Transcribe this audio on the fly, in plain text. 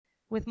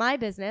with my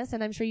business,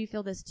 and I'm sure you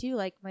feel this too,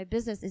 like my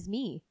business is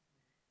me.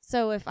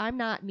 So if I'm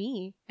not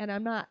me and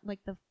I'm not like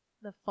the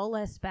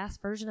fullest, best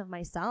version of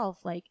myself,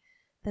 like,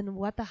 then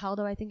what the hell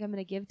do I think I'm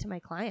going to give to my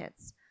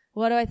clients?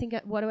 What do I think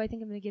I'm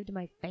going to give to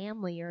my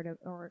family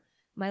or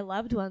my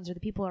loved ones or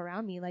the people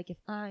around me? Like if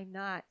I'm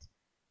not,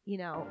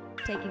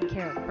 taken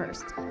care of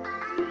first.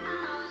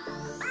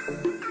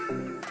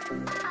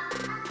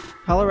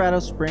 Colorado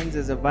Springs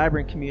is a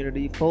vibrant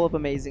community full of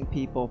amazing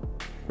people.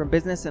 From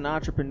business and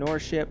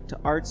entrepreneurship to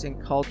arts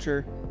and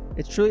culture,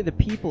 it's truly the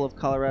people of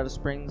Colorado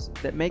Springs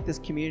that make this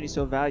community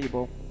so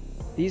valuable.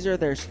 These are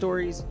their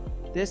stories.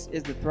 This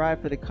is the Thrive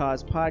for the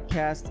Cause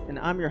podcast, and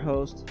I'm your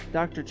host,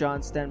 Dr.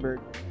 John Stenberg.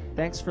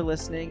 Thanks for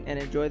listening and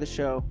enjoy the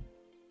show.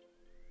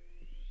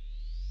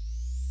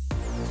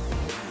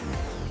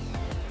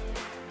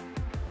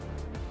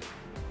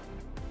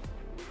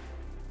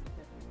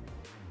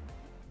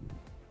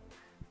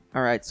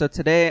 All right, so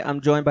today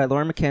I'm joined by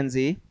Lauren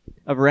McKenzie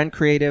of Ren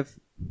Creative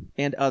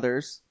and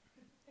others.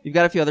 You've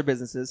got a few other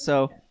businesses.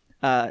 So,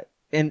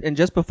 and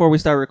just before we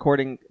started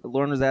recording,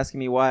 Lauren was asking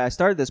me why I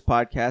started this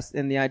podcast,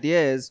 and the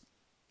idea is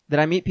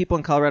that I meet people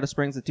in Colorado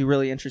Springs that do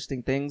really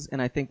interesting things,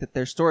 and I think that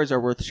their stories are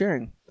worth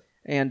sharing.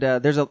 And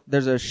there's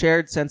a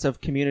shared sense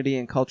of community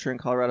and culture in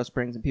Colorado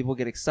Springs, and people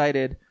get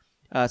excited,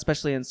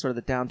 especially in sort of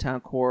the downtown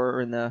core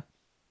or in the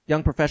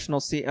young professional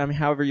scene. I mean,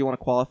 however you want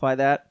to qualify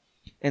that.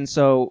 And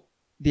so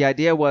the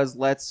idea was,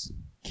 let's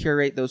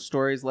curate those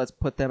stories. Let's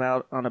put them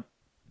out on a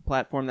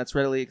platform that's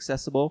readily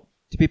accessible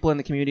to people in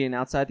the community and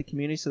outside the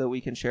community so that we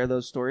can share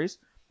those stories.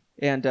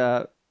 And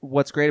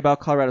what's great about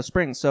Colorado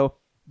Springs. So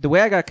the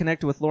way I got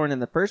connected with Lauren in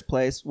the first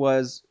place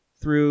was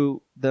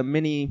through the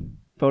mini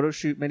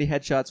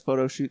headshots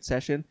photo shoot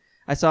session.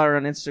 I saw her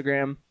on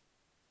Instagram,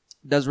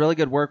 does really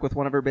good work with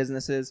one of her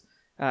businesses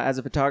as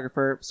a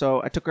photographer.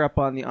 So I took her up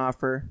on the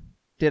offer,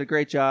 did a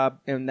great job,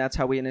 and that's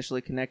how we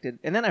initially connected.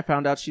 And then I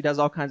found out she does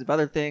all kinds of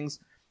other things,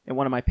 and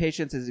one of my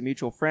patients is a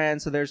mutual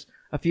friend. So there's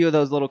a few of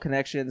those little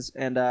connections.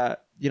 And, I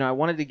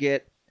wanted to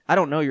I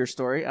don't know your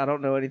story. I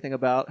don't know anything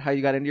about how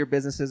you got into your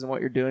businesses and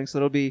what you're doing. So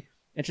it'll be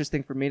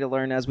interesting for me to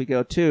learn as we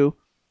go too.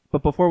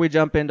 But before we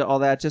jump into all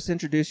that, just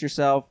introduce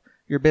yourself,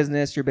 your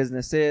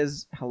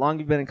businesses, how long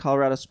you've been in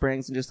Colorado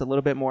Springs, and just a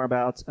little bit more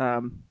about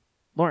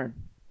Lauren.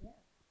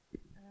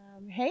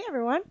 Hey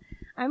everyone,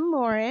 I'm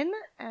Lauren.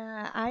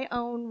 I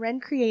own Ren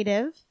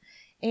Creative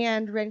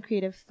and Ren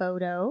Creative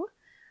Photo,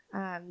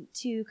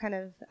 two kind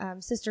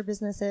of sister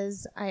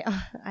businesses.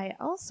 I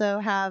also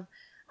have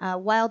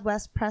Wild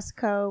West Press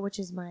Co., which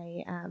is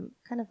my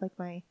kind of like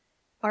my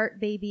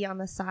art baby on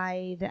the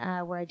side,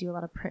 where I do a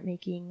lot of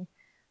printmaking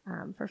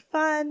for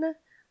fun.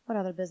 What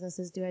other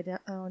businesses do I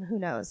own? Who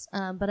knows?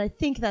 But I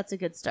think that's a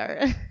good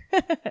start.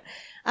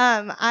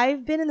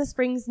 I've been in the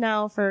Springs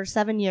now for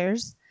 7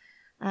 years.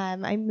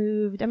 I'm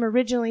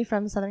originally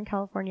from Southern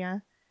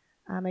California.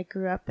 I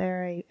grew up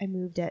there. I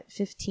moved at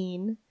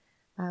 15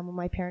 when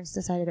my parents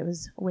decided it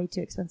was way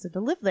too expensive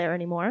to live there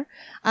anymore.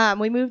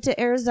 We moved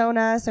to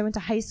Arizona, so I went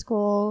to high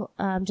school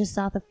just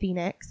south of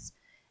Phoenix.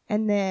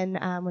 And then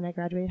when I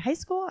graduated high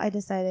school, I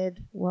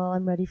decided, well,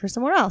 I'm ready for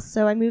somewhere else.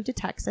 So I moved to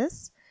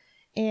Texas,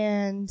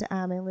 and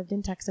I lived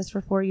in Texas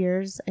for 4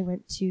 years. I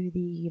went to the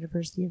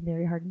University of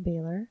Mary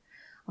Hardin-Baylor,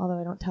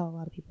 although I don't tell a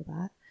lot of people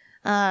that.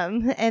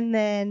 And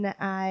then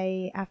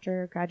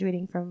after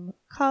graduating from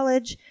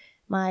college,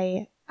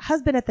 my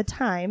husband at the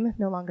time,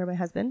 no longer my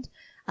husband,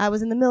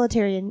 was in the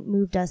military and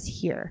moved us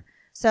here.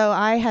 So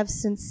I have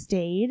since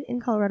stayed in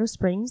Colorado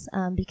Springs,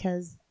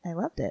 because I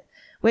loved it,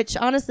 which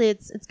honestly,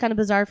 it's kind of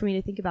bizarre for me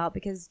to think about,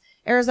 because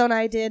Arizona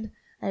I did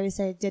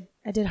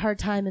hard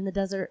time in the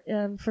desert,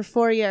 for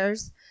 4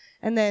 years.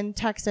 And then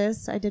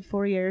Texas, I did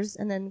 4 years.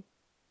 And then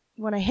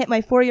when I hit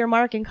my 4-year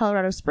mark in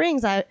Colorado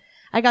Springs, I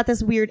got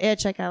this weird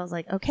itch. Like I was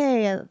like,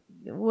 okay,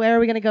 where are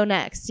we going to go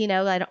next?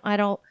 I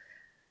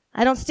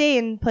don't stay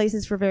in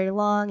places for very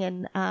long.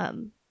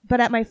 And,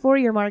 but at my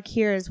 4-year mark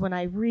here is when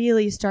I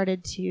really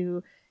started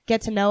to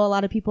get to know a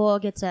lot of people,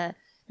 get to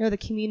know the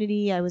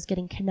community. I was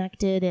getting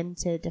connected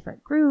into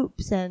different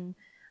groups and,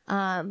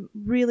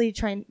 really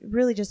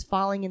just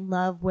falling in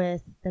love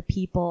with the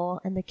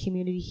people and the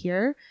community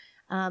here.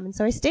 And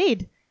so I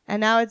stayed, and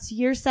now it's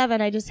year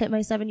 7. I just hit my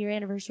 7-year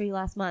anniversary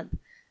last month.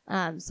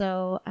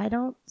 So I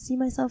don't see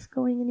myself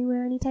going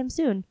anywhere anytime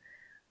soon.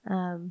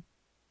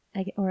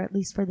 Or at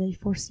least for the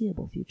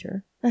foreseeable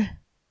future.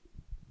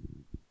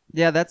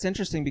 Yeah, that's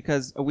interesting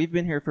because we've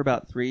been here for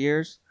about 3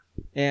 years,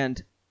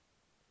 and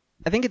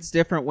I think it's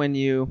different when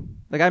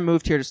I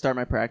moved here to start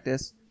my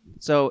practice.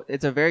 So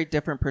it's a very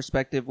different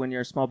perspective when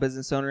you're a small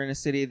business owner in a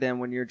city than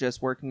when you're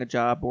just working a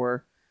job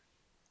or,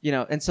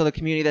 and so the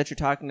community that you're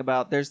talking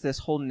about, there's this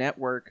whole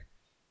network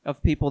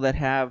of people that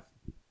have,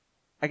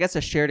 I guess,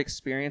 a shared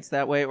experience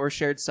that way or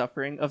shared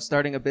suffering of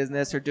starting a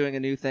business or doing a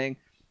new thing.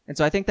 And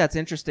so I think that's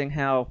interesting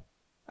how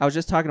I was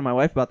just talking to my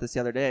wife about this the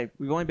other day.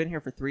 We've only been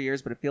here for 3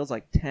 years, but it feels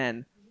like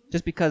 10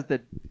 just because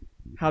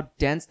how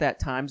dense that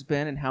time's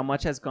been and how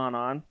much has gone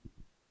on.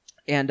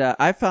 And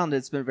I've found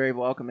it's been very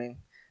welcoming.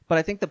 But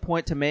I think the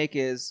point to make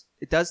is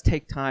it does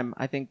take time.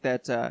 I think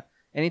that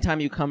anytime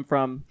you come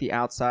from the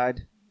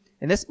outside,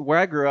 and this, where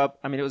I grew up,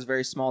 I mean, it was a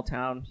very small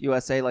town,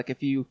 USA. Like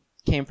if you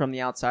came from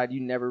the outside, you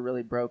never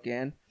really broke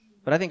in.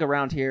 But I think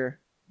around here,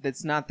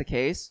 that's not the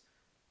case.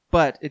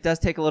 But it does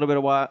take a little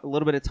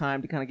bit of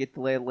time to kind of get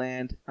the lay of the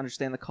land,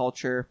 understand the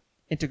culture,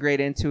 integrate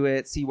into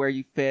it, see where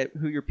you fit,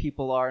 who your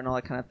people are, and all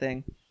that kind of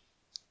thing.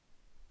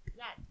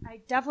 Yeah, I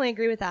definitely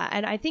agree with that.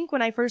 And I think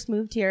when I first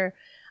moved here,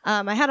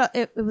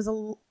 it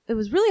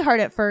was really hard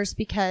at first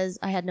because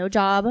I had no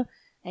job.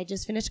 I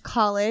just finished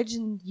college,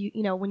 and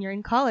you know, when you're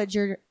in college,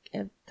 you're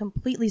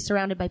completely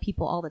surrounded by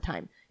people all the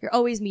time. You're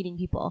always meeting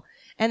people.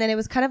 And then it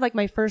was kind of like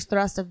my first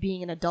thrust of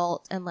being an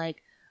adult and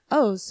like,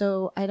 oh,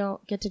 so I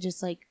don't get to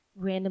just like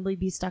randomly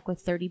be stuck with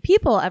 30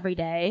 people every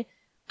day.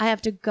 I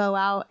have to go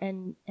out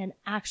and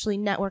actually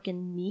network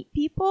and meet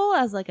people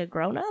as like a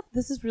grown up.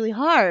 This is really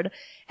hard.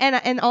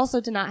 And also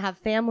to not have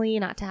family,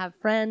 not to have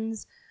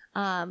friends,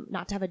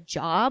 not to have a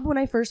job when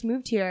I first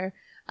moved here.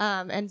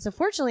 And so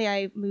fortunately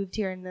I moved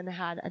here and then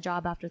had a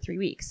job after 3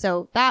 weeks.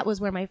 So that was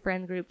where my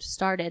friend group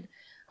started.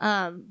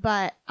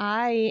 But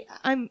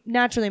I'm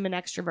naturally an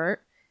extrovert,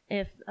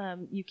 if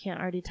you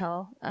can't already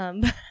tell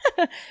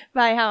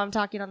by how I'm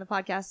talking on the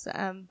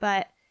podcast.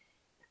 But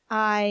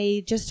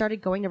I just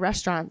started going to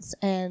restaurants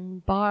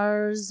and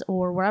bars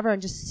or wherever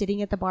and just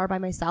sitting at the bar by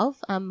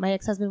myself. My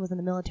ex-husband was in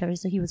the military,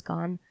 so he was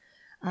gone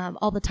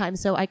all the time.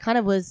 So I kind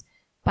of was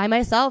by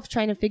myself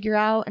trying to figure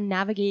out and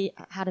navigate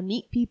how to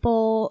meet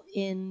people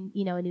in,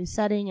 you know, a new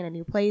setting and a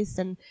new place.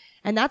 And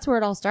that's where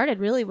it all started,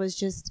 really, was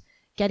just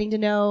getting to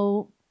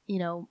know, you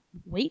know,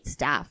 wait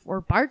staff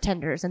or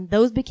bartenders, and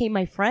those became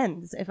my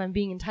friends, if I'm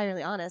being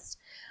entirely honest.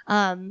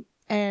 And,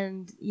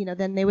 you know,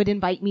 then they would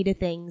invite me to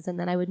things, and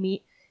then I would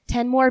meet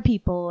 10 more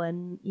people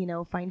and, you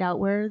know, find out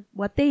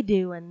what they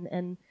do.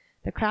 And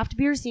the craft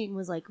beer scene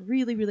was like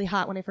really, really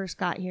hot when I first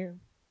got here.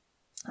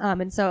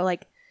 And so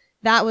like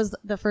that was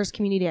the first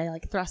community I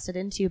like thrusted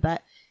into.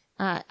 But,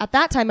 at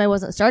that time I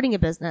wasn't starting a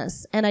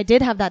business, and I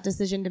did have that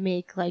decision to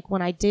make, like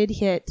when I did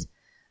hit,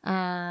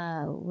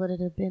 would it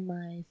have been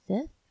my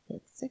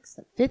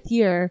fifth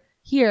year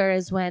here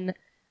is when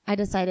I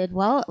decided,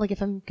 well, like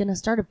if I'm going to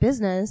start a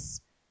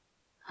business,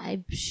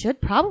 I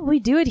should probably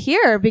do it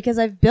here because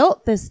I've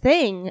built this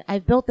thing.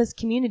 I've built this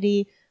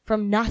community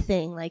from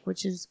nothing, like,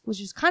 which is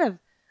kind of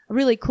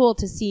really cool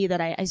to see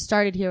that I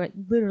started here at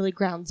literally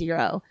ground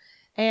zero.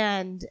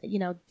 And, you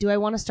know, do I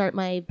want to start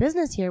my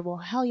business here? Well,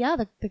 hell yeah.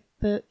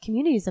 The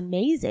community is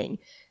amazing.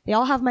 They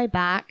all have my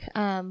back.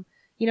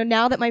 You know,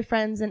 now that my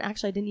friends, and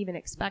actually I didn't even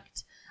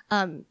expect,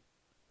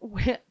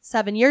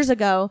 7 years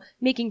ago,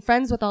 making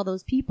friends with all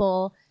those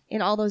people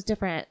in all those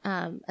different,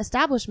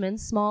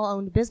 establishments, small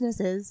owned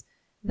businesses,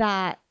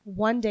 that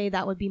one day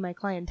that would be my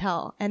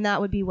clientele, and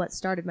that would be what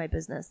started my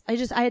business. I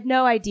had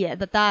no idea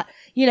that,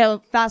 you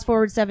know, fast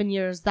forward 7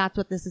 years, that's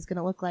what this is going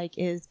to look like.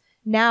 Is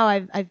now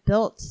I've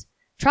built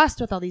trust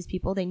with all these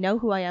people. They know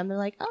who I am. They're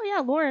like, oh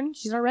yeah, Lauren,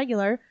 she's our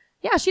regular.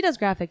 Yeah, she does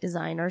graphic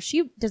design, or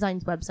she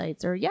designs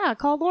websites, or yeah,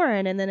 call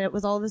Lauren. And then it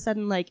was all of a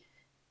sudden like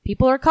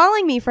people are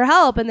calling me for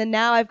help. And then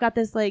now I've got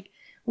this like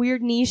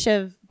weird niche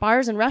of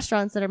bars and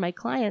restaurants that are my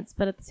clients.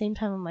 But at the same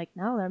time, I'm like,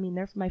 no, I mean,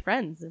 they're my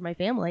friends. They're my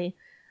family.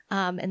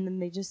 And then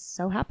they just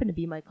so happen to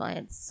be my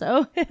clients.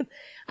 So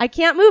I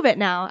can't move it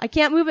now. I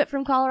can't move it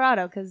from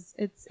Colorado because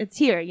it's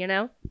here, you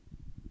know?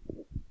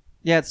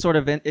 Yeah, it's sort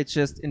of, it's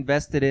just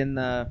invested in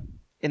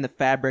the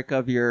fabric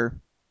of your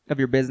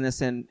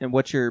business and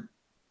what you're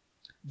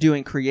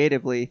doing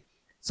creatively.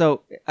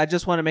 So I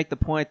just want to make the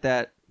point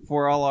that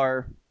for all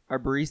our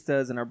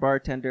baristas and our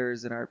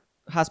bartenders and our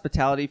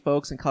hospitality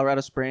folks in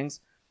Colorado Springs,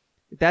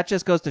 that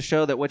just goes to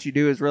show that what you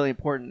do is really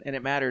important and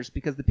it matters,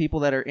 because the people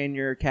that are in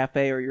your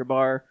cafe or your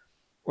bar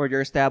or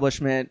your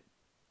establishment,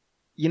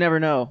 you never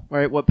know,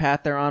 right, what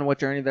path they're on, what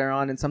journey they're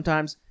on. And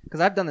sometimes, because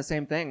I've done the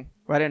same thing,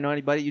 where I didn't know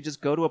anybody, you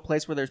just go to a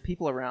place where there's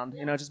people around,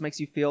 you know, it just makes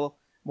you feel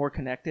more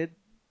connected.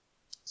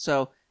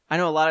 So I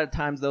know a lot of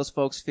times those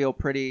folks feel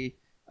pretty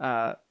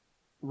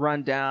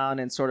run down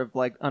and sort of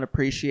like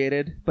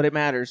unappreciated, but it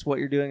matters. What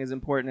you're doing is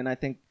important. And I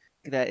think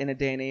that in a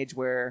day and age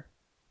where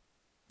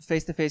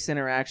face-to-face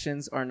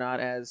interactions are not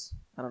as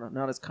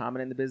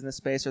common in the business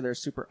space, or they're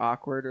super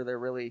awkward, or they're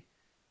really,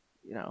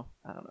 you know,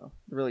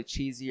 really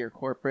cheesy or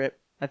corporate.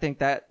 I think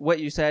that what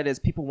you said is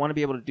people want to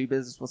be able to do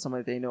business with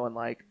somebody they know and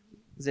like,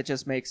 because it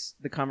just makes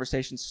the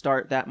conversation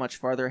start that much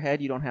farther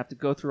ahead. You don't have to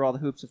go through all the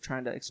hoops of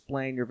trying to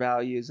explain your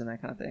values and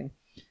that kind of thing.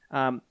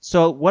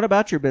 So what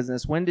about your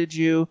business? When did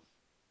you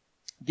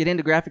get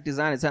into graphic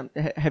design?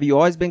 Have you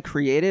always been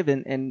creative,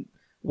 and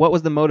what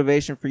was the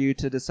motivation for you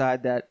to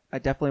decide that I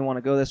definitely want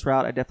to go this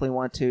route? I definitely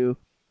want to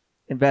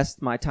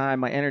invest my time,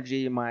 my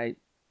energy, my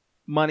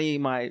money,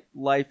 my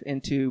life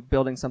into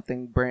building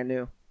something brand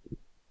new.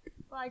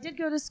 Well, I did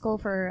go to school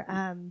for,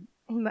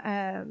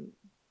 I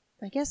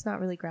guess not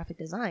really graphic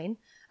design,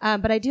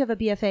 but I do have a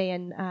BFA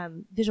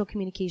in visual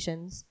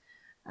communications.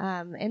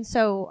 And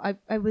so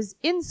I was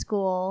in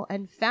school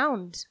and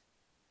found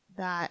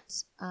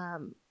that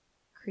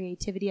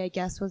creativity, I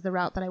guess, was the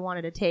route that I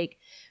wanted to take.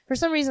 For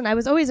some reason, I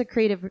was always a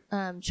creative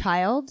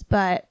child,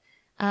 but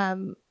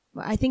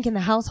I think in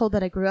the household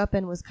that I grew up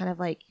in was kind of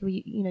like,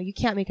 you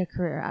can't make a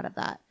career out of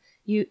that.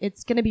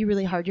 It's going to be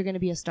really hard. You're going to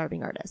be a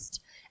starving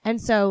artist. And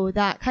so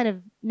that kind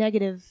of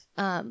negative,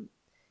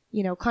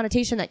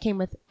 connotation that came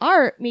with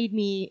art made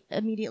me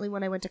immediately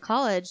when I went to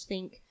college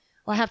think,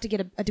 well, I have to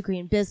get a degree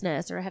in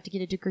business, or I have to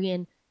get a degree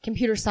in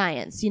computer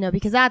science,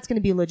 because that's going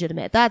to be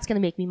legitimate. That's going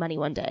to make me money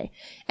one day.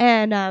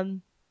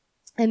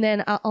 And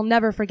then I'll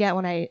never forget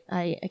when I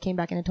came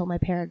back and I told my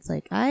parents,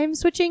 like, I'm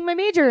switching my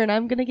major and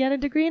I'm going to get a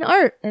degree in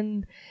art.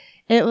 And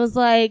it was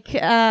like,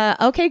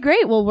 okay,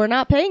 great. Well, we're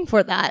not paying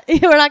for that.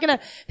 We're not going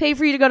to pay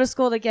for you to go to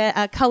school to get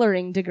a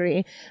coloring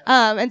degree.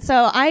 And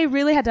so I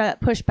really had to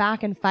push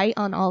back and fight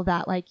on all of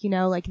that. Like,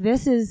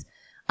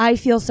 I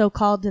feel so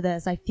called to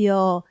this. I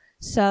feel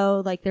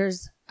so like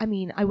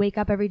I wake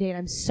up every day and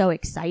I'm so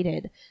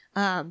excited.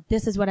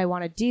 This is what I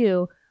want to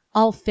do.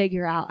 I'll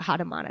figure out how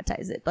to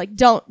monetize it. Like,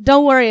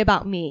 don't worry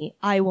about me.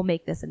 I will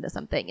make this into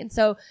something. And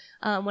so,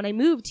 when I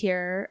moved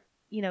here,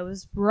 it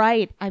was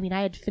right. I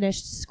had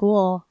finished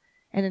school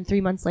and then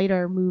 3 months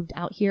later moved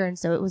out here. And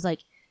so it was like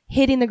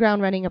hitting the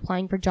ground running,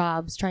 applying for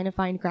jobs, trying to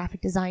find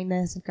graphic design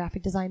this and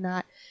graphic design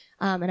that.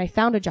 And I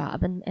found a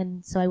job.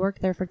 And so I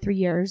worked there for 3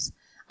 years.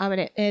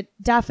 And it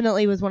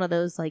definitely was one of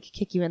those like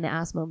kick you in the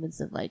ass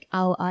moments of like,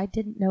 oh, I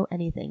didn't know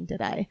anything,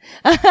 did I?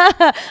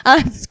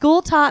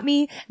 School taught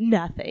me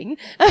nothing.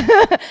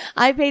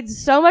 I paid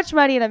so much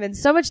money and I'm in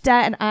so much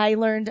debt, and I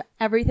learned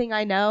everything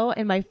I know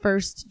in my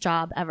first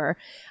job ever.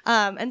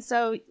 And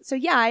so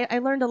yeah, I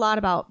learned a lot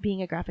about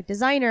being a graphic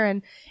designer,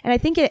 and I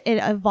think it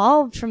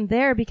evolved from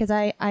there because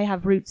I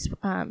have roots,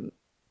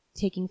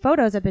 taking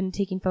photos. I've been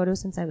taking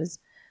photos since I was,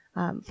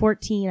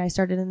 14. I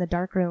started in the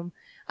darkroom.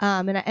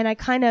 And I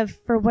kind of,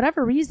 for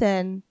whatever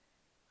reason,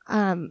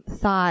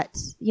 thought,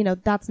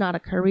 that's not a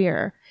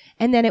career.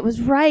 And then it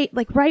was right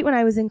when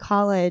I was in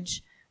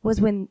college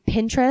was when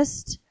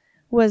Pinterest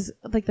was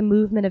like, the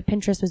movement of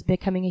Pinterest was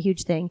becoming a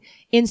huge thing.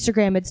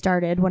 Instagram had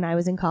started when I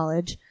was in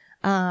college.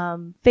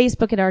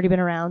 Facebook had already been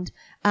around.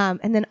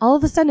 And then all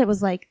of a sudden it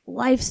was like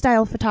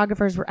lifestyle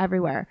photographers were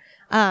everywhere.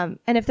 And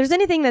if there's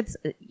anything that's,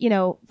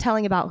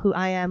 telling about who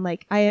I am,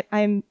 like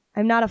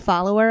I'm not a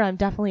follower. I'm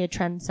definitely a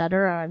trendsetter.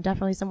 Or I'm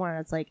definitely somewhere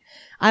that's like,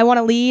 I want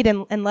to lead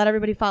and let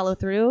everybody follow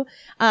through.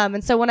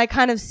 And so when I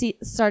kind of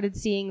started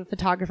seeing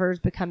photographers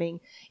becoming,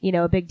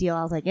 a big deal,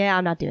 I was like, yeah,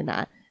 I'm not doing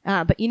that.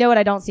 But what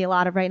I don't see a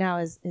lot of right now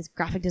is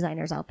graphic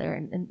designers out there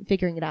and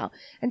figuring it out.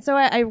 And so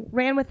I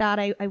ran with that.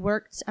 I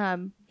worked,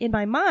 in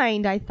my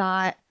mind, I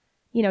thought,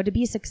 to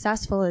be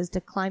successful is to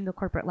climb the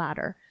corporate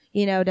ladder,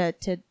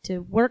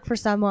 to work for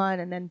someone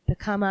and then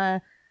become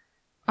a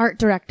art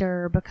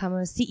director, become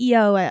a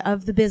CEO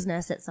of the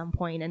business at some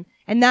point.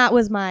 And that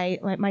was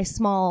my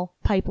small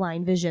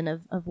pipeline vision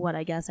of what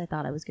I guess I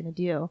thought I was going to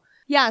do.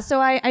 Yeah. So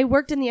I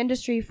worked in the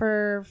industry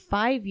for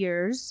 5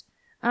 years.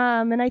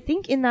 And I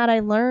think in that I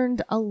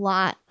learned a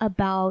lot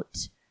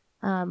about,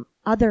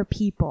 other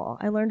people.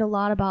 I learned a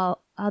lot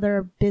about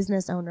other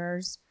business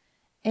owners.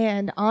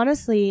 And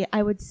honestly,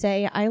 I would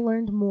say I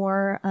learned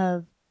more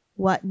of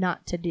what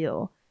not to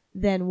do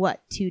than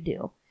what to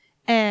do.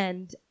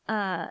 And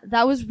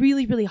that was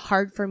really, really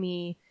hard for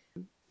me.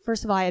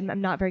 First of all,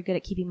 I'm not very good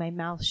at keeping my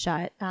mouth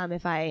shut.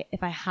 If I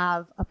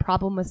have a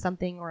problem with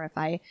something, or if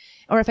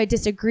I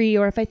disagree,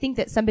 or if I think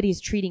that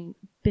somebody's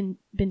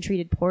been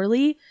treated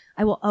poorly,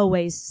 I will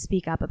always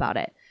speak up about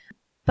it.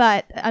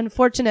 But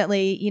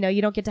unfortunately, you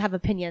don't get to have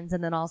opinions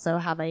and then also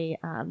have a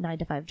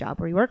 9-to-5 job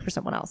where you work for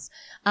someone else,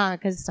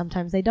 because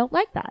sometimes they don't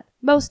like that.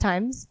 Most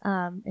times,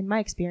 in my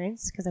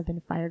experience, because I've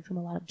been fired from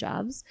a lot of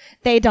jobs,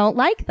 they don't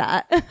like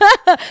that.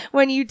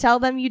 When you tell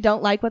them you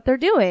don't like what they're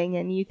doing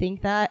and you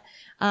think that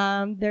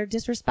they're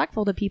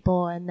disrespectful to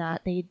people and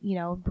that they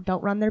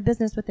don't run their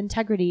business with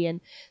integrity. And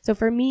so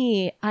for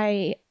me,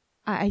 I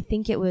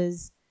think it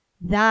was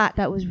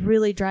that was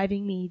really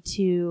driving me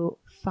to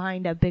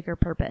find a bigger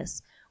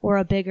purpose.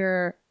 Or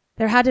there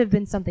had to have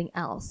been something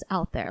else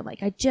out there.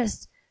 Like, I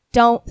just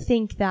don't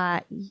think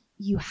that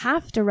you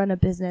have to run a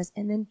business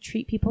and then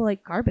treat people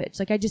like garbage.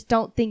 Like, I just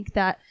don't think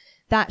that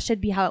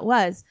should be how it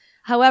was.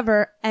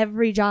 However,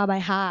 every job I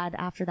had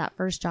after that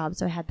first job,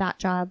 so I had that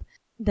job,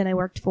 then I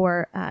worked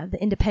for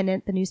the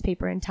Independent, the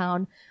newspaper in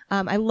town.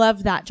 I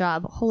loved that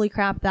job. Holy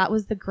crap, that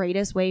was the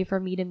greatest way for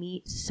me to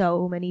meet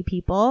so many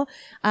people.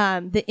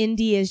 The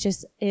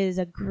Indie is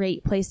a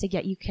great place to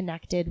get you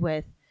connected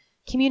with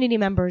community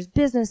members,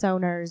 business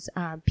owners,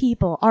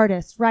 people,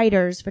 artists,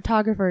 writers,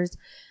 photographers.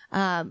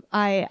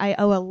 I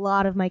owe a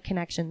lot of my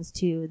connections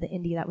to the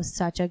Indie. That was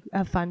such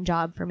a fun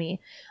job for me.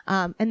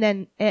 And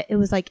then it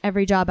was like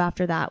every job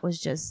after that was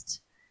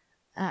just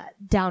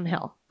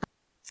downhill.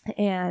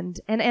 And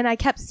I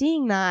kept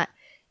seeing that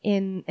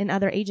in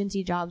other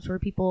agency jobs where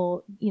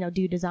people,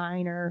 do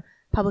design or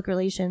public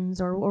relations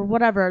or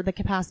whatever the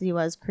capacity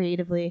was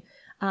creatively.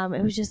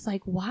 It was just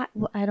like, what?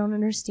 I don't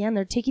understand.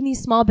 They're taking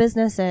these small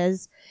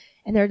businesses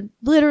and they're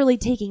literally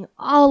taking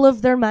all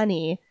of their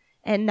money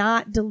and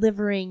not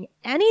delivering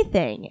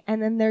anything.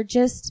 And then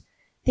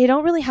they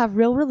don't really have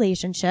real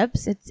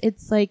relationships.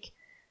 It's like,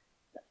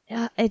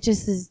 it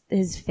just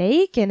is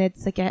fake, and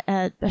it's like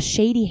a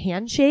shady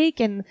handshake.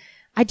 And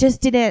I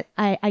just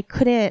I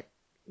couldn't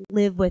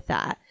live with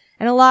that.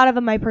 And a lot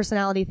of my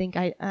personality think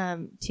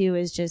too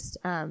is just,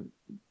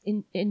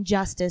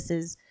 injustice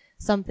is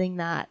something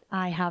that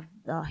I have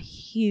a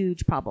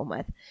huge problem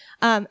with.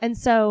 And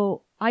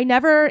so I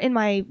never in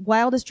my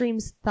wildest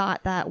dreams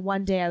thought that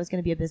one day I was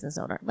going to be a business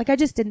owner. Like, I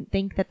just didn't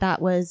think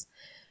that was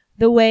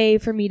the way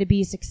for me to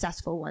be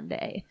successful one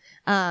day.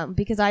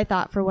 Because I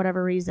thought for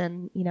whatever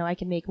reason, I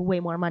can make way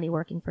more money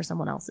working for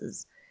someone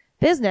else's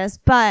business,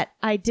 but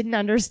I didn't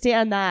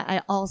understand that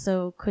I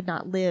also could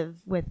not live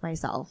with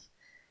myself,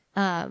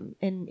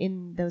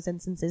 in those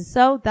instances.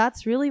 So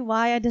that's really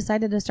why I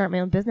decided to start my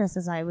own business.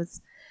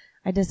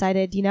 I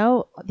decided,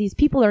 these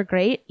people are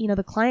great.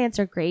 The clients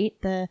are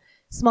great. The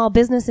small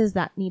businesses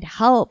that need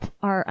help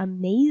are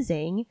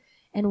amazing.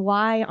 And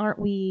why aren't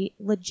we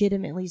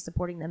legitimately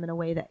supporting them in a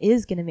way that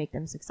is going to make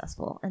them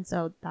successful? And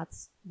so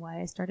that's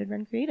why I started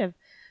Ren Creative.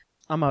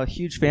 I'm a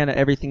huge fan of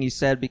everything you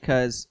said,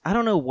 because I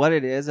don't know what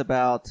it is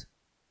about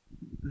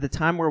the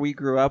time where we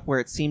grew up where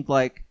it seemed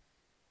like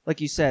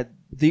you said,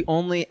 the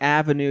only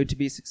avenue to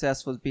be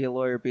successful is be a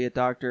lawyer, be a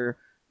doctor,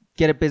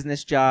 get a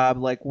business job,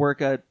 like work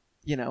a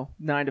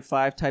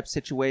 9-to-5 type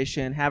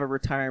situation, have a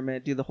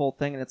retirement, do the whole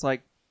thing. And it's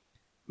like,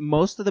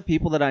 most of the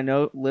people that I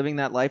know living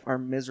that life are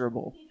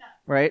miserable,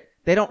 right?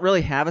 They don't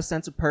really have a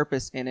sense of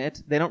purpose in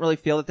it. They don't really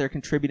feel that they're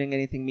contributing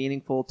anything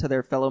meaningful to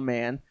their fellow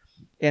man.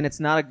 And it's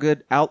not a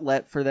good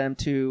outlet for them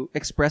to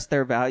express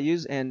their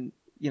values and,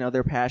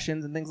 their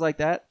passions and things like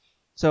that.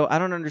 So I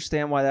don't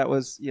understand why that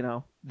was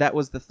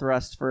the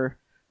thrust for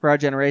our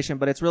generation.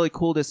 But it's really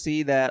cool to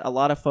see that a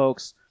lot of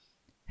folks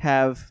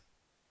have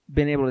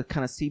been able to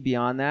kind of see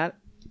beyond that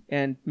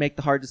and make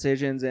the hard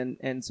decisions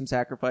and some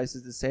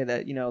sacrifices to say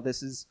that,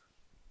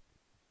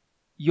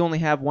 you only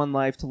have one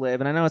life to live.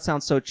 And I know it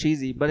sounds so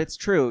cheesy, but it's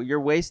true. You're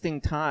wasting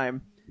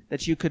time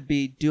that you could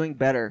be doing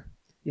better,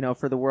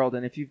 for the world.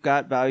 And if you've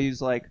got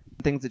values like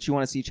things that you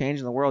want to see change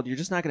in the world, you're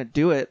just not going to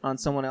do it on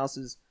someone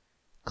else's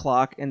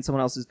clock and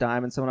someone else's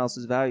dime and someone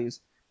else's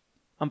values.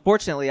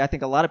 Unfortunately, I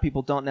think a lot of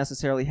people don't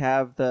necessarily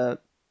have the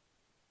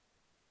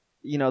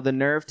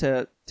nerve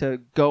to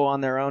go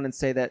on their own and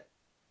say that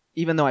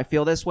even though I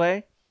feel this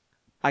way,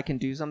 I can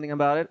do something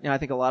about it. I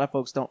think a lot of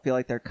folks don't feel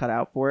like they're cut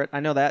out for it. I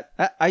know that.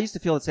 I used to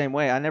feel the same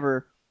way. I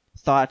never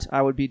thought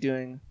I would be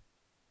doing,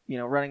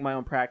 running my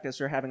own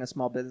practice or having a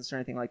small business or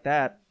anything like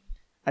that.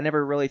 I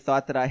never really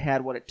thought that I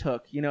had what it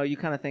took. You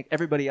kind of think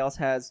everybody else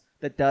has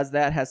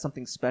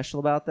something special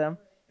about them.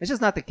 It's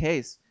just not the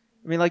case.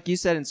 I mean, like you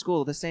said in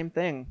school, the same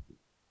thing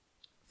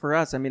for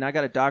us. I mean, I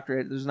got a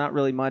doctorate. There's not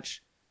really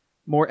much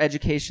more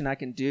education I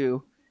can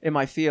do in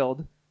my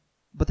field.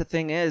 But the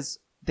thing is,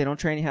 they don't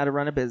train you how to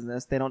run a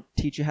business. They don't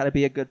teach you how to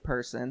be a good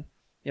person.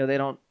 They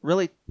don't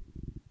really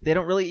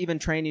even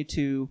train you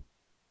to.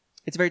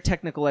 It's very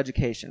technical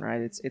education,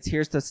 right? It's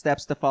here's the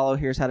steps to follow.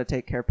 Here's how to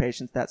take care of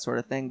patients, that sort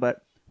of thing.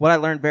 But what I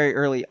learned very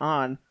early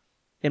on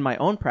in my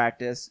own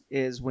practice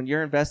is when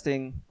you're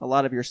investing a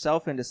lot of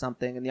yourself into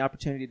something and the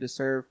opportunity to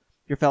serve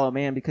your fellow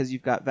man because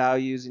you've got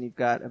values and you've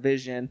got a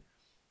vision,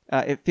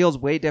 it feels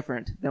way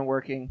different than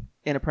working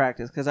in a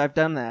practice, because I've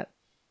done that.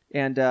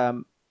 And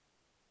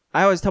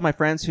I always tell my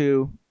friends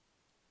who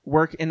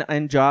work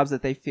in jobs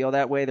that they feel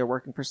that way, they're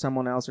working for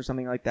someone else or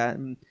something like that,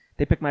 and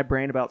they pick my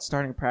brain about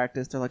starting a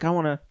practice. They're like, I'm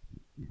going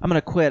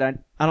to quit. I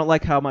don't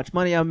like how much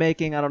money I'm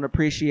making. I don't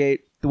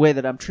appreciate the way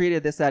that I'm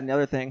treated, this, that, and the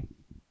other thing.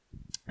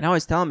 And I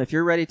always tell them, if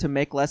you're ready to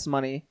make less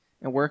money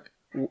and work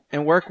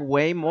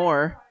way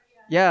more,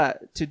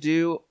 to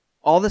do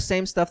all the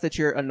same stuff that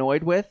you're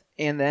annoyed with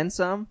and then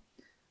some,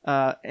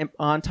 and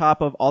on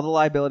top of all the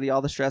liability,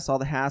 all the stress, all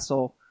the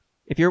hassle,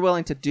 if you're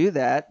willing to do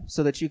that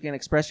so that you can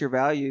express your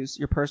values,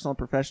 your personal and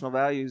professional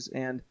values,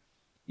 and,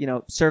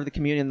 serve the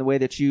community in the way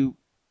that you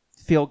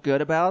feel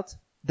good about,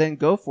 then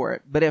go for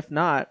it. But if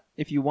not,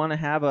 if you want to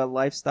have a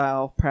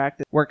lifestyle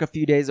practice, work a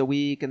few days a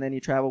week and then you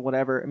travel,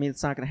 whatever, I mean,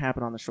 it's not going to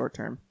happen on the short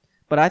term.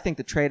 But I think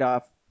the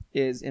trade-off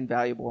is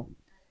invaluable.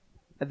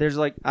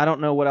 I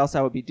don't know what else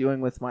I would be doing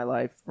with my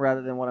life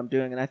rather than what I'm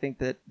doing. And I think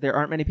that there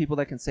aren't many people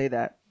that can say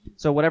that.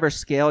 So whatever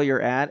scale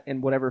you're at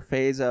and whatever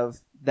phase of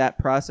that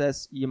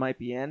process you might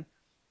be in,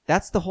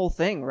 that's the whole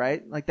thing,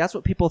 right? Like, that's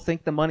what people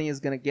think the money is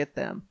going to get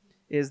them,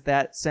 is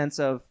that sense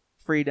of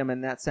freedom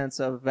and that sense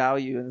of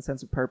value and the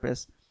sense of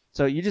purpose.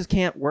 So you just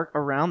can't work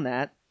around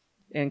that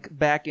and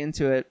back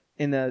into it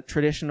in the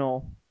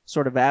traditional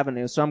sort of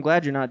avenue. So I'm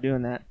glad you're not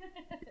doing that.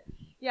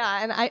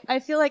 Yeah, and I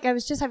feel like I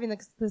was just having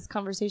this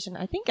conversation,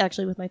 I think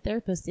actually with my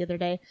therapist the other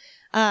day,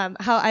 how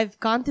I've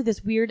gone through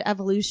this weird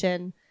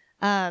evolution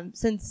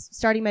since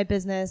starting my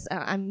business.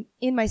 I'm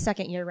in my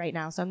second year right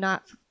now, so I'm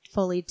not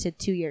fully to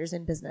 2 years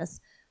in business,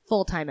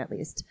 full time at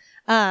least.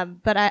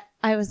 But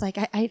I was like,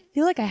 I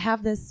feel like I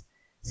have this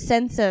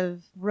sense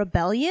of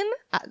rebellion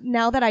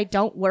now that I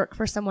don't work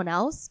for someone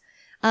else.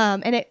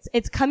 And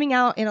it's coming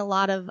out in a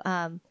lot of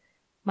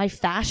my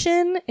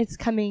fashion. It's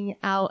coming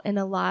out in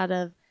a lot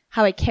of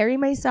how I carry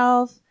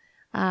myself,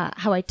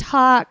 how I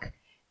talk,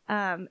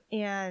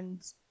 and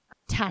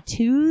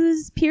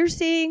tattoos,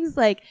 piercings,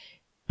 like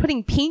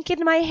putting pink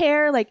in my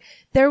hair. Like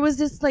there was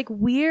this like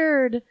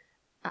weird,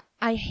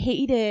 I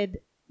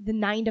hated the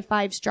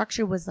 9-to-5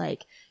 structure was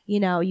like, you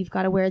know, you've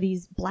got to wear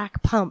these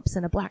black pumps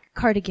and a black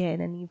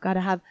cardigan and you've got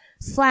to have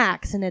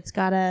slacks and it's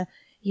got to,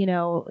 you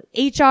know,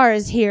 HR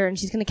is here and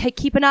she's going to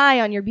keep an eye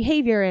on your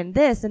behavior and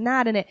this and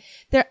that. And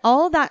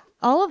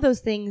all of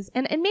those things.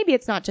 And maybe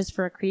it's not just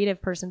for a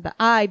creative person, but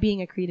I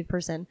being a creative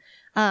person,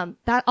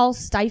 that all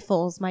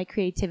stifles my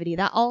creativity.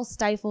 That all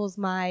stifles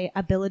my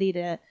ability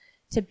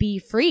to be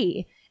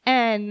free.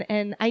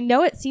 And I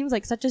know it seems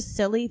like such a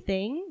silly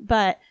thing,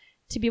 but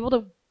to be able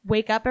to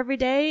wake up every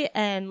day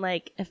and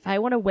like, if I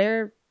want to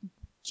wear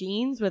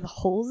jeans with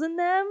holes in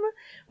them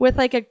with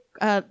like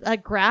a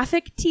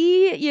graphic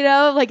tee, you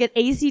know, like an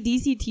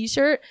AC/DC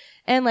t-shirt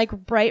and like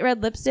bright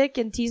red lipstick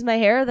and tease my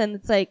hair, then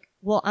it's like,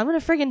 well, I'm going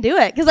to friggin' do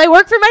it because I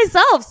work for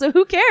myself. So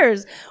who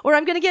cares? Or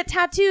I'm going to get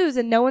tattoos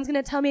and no one's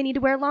going to tell me I need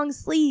to wear long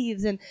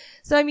sleeves. And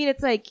so, I mean,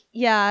 it's like,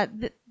 yeah,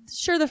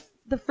 sure.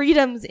 The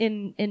freedoms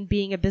in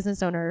being a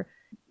business owner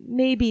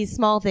may be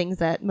small things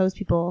that most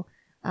people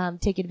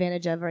take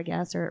advantage of, I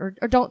guess, or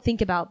don't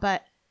think about.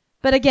 But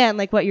again,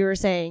 like what you were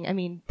saying, I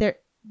mean,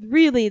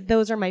 really,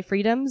 those are my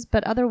freedoms,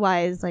 but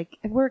otherwise, like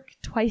I work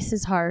twice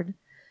as hard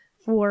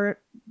for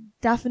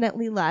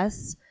definitely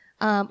less.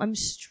 I'm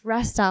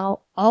stressed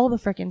out all the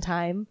frickin'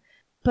 time,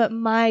 but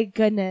my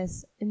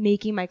goodness,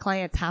 making my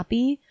clients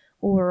happy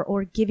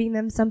or giving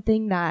them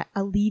something that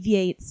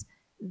alleviates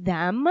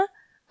them,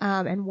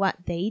 and what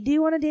they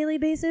do on a daily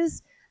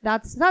basis.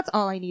 That's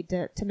all I need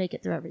to make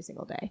it through every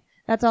single day.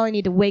 That's all I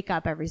need to wake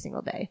up every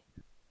single day.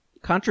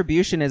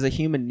 Contribution is a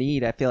human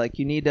need. I feel like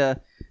you need to,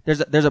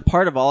 there's a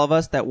part of all of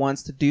us that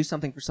wants to do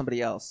something for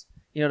somebody else,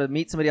 you know, to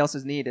meet somebody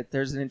else's need.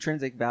 There's an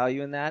intrinsic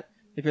value in that.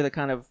 If you're the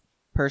kind of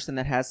person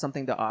that has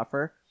something to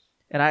offer.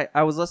 And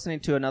I was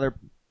listening to another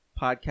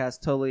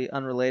podcast, totally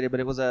unrelated, but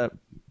it was a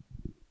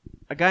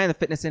guy in the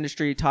fitness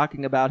industry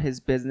talking about his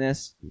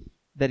business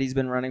that he's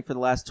been running for the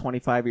last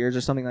 25 years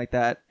or something like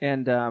that.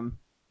 And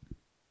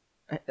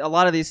a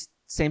lot of these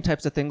same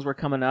types of things were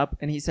coming up.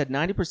 And he said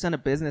 90%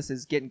 of business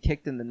is getting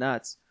kicked in the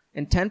nuts.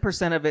 And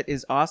 10% of it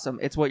is awesome.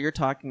 It's what you're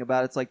talking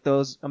about. It's like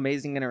those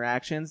amazing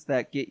interactions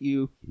that get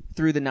you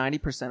through the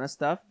 90% of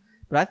stuff.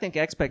 But I think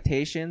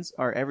expectations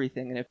are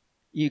everything. And if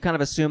you kind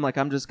of assume like,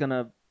 I'm just going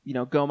to, you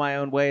know, go my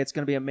own way, it's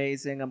going to be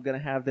amazing, I'm going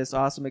to have this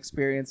awesome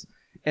experience,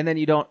 and then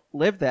you don't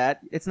live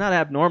that, it's not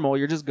abnormal.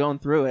 You're just going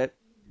through it.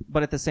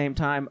 But at the same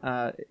time,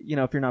 you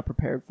know, if you're not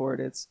prepared for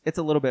it, it's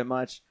a little bit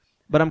much.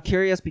 But I'm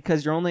curious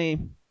because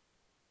you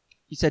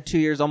said 2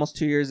 years, almost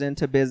 2 years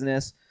into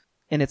business,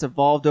 and it's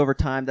evolved over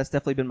time. That's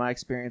definitely been my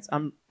experience.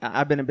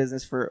 I've been in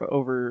business for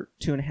over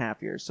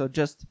 2.5 years. So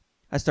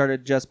I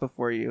started just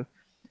before you.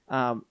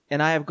 And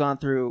I have gone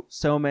through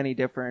so many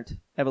different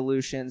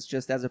evolutions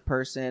just as a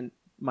person,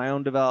 my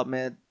own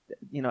development,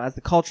 you know, as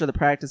the culture, the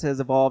practice has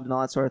evolved and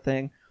all that sort of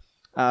thing.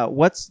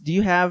 Do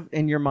you have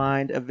in your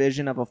mind a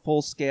vision of a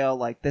full scale,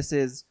 like this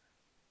is,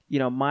 you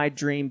know, my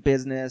dream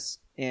business,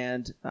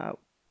 and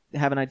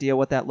have an idea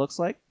what that looks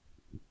like?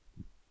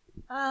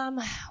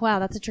 Wow,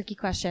 that's a tricky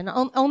question.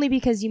 Only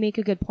because you make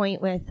a good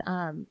point with,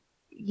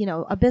 you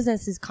know, a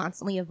business is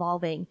constantly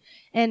evolving,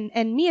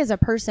 and me as a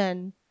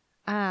person,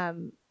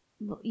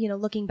 you know,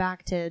 looking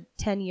back to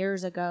 10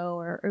 years ago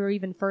or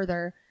even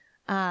further,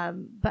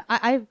 but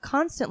I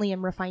constantly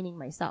am refining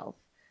myself.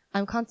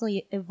 I'm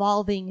constantly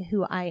evolving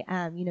who I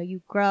am. You know,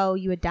 you grow,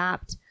 you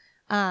adapt.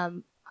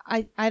 I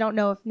don't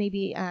know if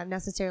maybe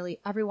necessarily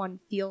everyone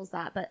feels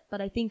that,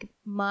 but I think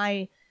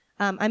I'm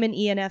an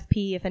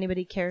ENFP if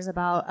anybody cares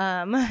about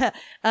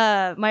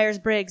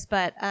Myers-Briggs,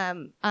 but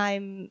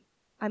I'm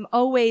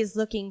always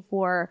looking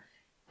for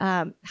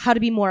how to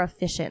be more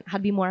efficient, how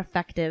to be more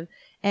effective.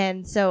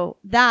 And so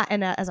that,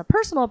 and as a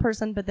personal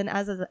person, but then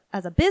as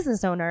a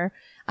business owner,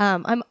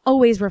 I'm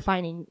always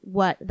refining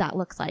what that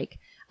looks like.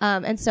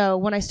 And so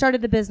when I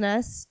started the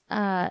business,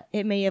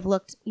 it may have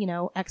looked, you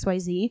know,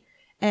 XYZ.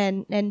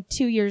 And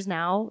 2 years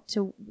now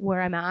to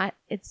where I'm at,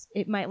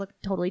 it might look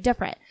totally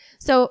different.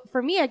 So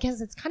for me, I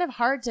guess it's kind of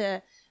hard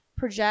to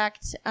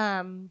project,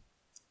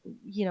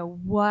 you know,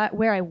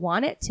 where I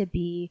want it to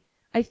be.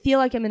 I feel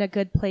like I'm in a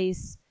good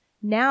place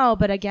now,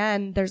 but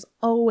again, there's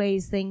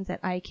always things that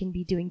I can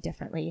be doing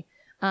differently.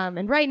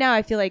 And right now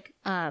I feel like,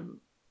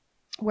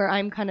 where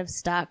I'm kind of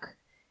stuck,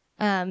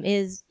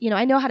 is, you know,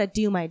 I know how to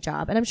do my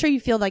job, and I'm sure you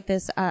feel like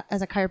this,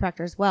 as a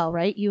chiropractor as well,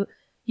 right? You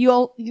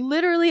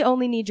literally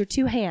only need your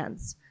two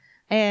hands.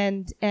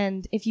 And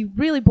if you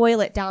really boil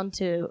it down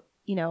to,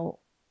 you know,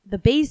 the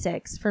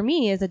basics, for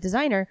me as a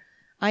designer,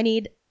 I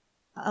need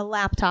a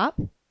laptop,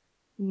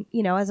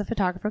 you know, as a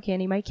photographer, okay, I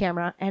need my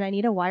camera, and I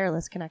need a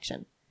wireless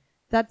connection.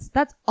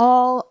 That's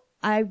all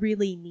I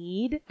really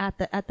need at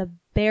the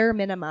bare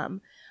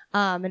minimum.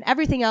 And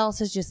everything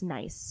else is just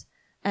nice.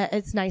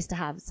 It's nice to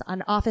have.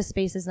 An office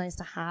space is nice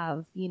to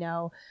have, you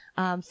know,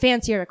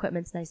 fancier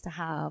equipment's nice to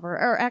have,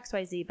 or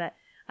XYZ, but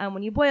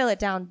when you boil it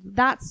down,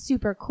 that's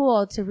super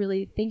cool to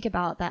really think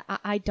about that.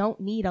 I don't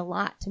need a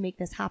lot to make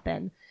this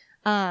happen.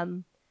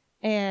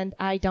 And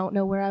I don't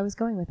know where I was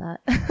going with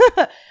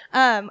that.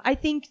 I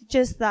think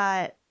just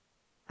that,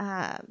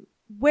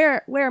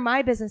 where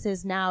my business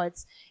is now,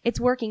 it's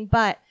working,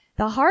 but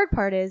the hard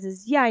part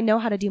is yeah, I know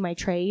how to do my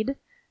trade.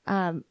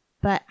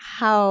 But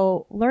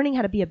learning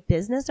how to be a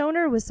business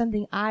owner was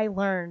something I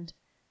learned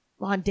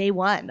on day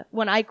one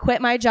when I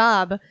quit my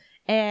job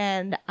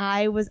and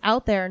I was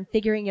out there and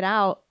figuring it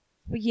out.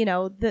 You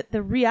know,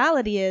 the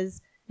reality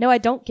is, no, I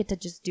don't get to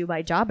just do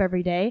my job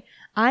every day.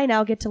 I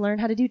now get to learn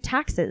how to do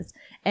taxes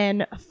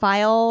and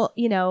file,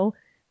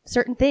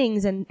 certain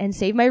things and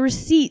save my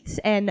receipts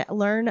and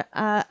learn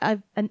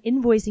an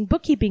invoicing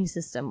bookkeeping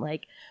system.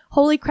 Like,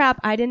 holy crap,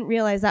 I didn't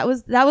realize that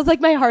was like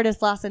my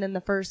hardest lesson in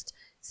the first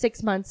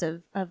 6 months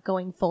of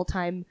going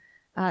full-time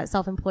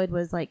self-employed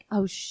was like,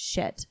 oh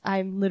shit, I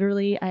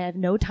have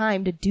no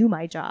time to do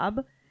my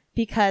job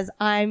because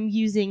I'm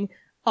using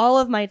all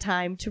of my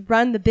time to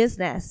run the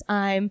business.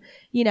 I'm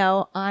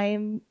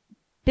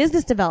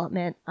business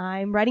development.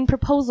 I'm writing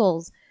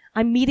proposals.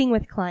 I'm meeting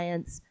with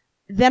clients.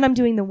 Then I'm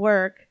doing the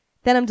work.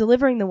 Then I'm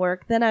delivering the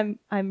work. Then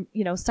I'm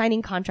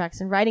signing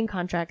contracts and writing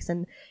contracts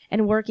and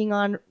working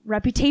on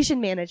reputation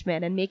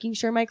management and making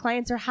sure my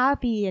clients are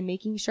happy and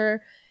making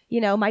sure,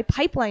 my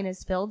pipeline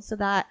is filled so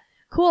that,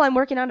 cool, I'm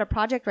working on a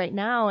project right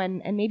now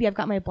and maybe I've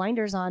got my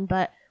blinders on,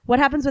 but what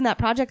happens when that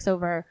project's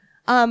over?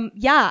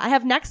 I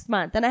have next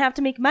month and I have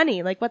to make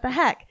money. Like, what the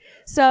heck?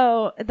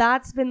 So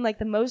that's been like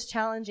the most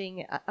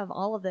challenging of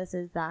all of this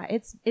is that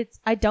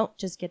I don't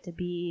just get to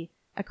be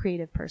a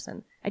creative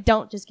person. I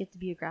don't just get to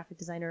be a graphic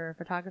designer or a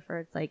photographer.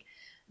 It's like,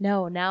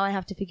 no, now I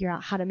have to figure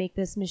out how to make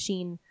this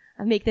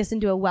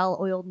into a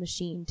well-oiled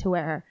machine to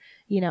where,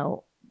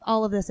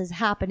 all of this is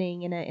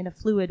happening in a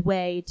fluid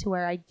way to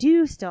where I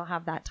do still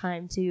have that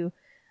time to,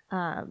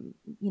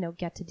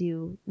 get to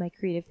do my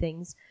creative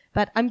things.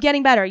 But I'm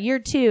getting better. Year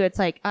 2, it's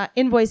like,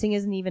 invoicing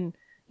isn't even,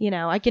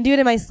 I can do it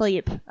in my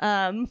sleep.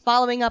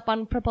 Following up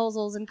on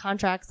proposals and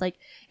contracts, like,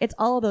 it's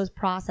all of those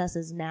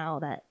processes now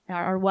that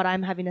are what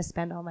I'm having to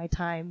spend all my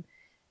time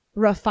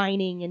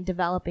refining and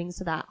developing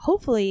so that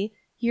hopefully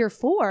year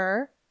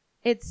 4,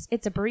 it's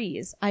a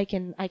breeze. I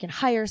can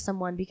hire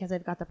someone because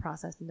I've got the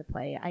process into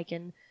play. I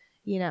can,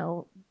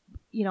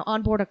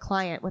 onboard a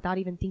client without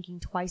even thinking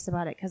twice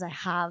about it because I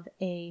have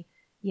a,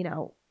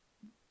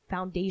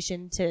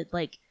 foundation to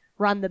like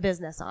run the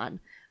business on.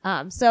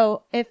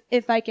 So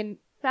if I can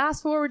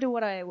fast forward to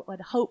what I would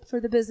hope for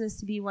the business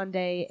to be one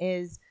day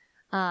is,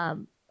 a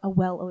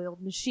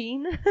well-oiled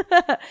machine,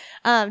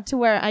 to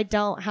where I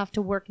don't have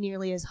to work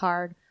nearly as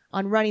hard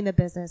on running the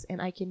business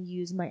and I can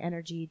use my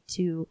energy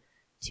to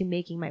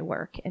making my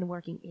work and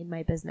working in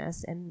my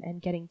business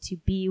and getting to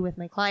be with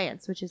my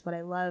clients, which is what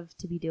I love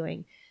to be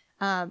doing.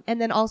 And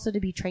then also to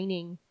be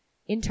training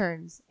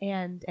interns.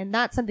 And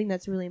that's something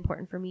that's really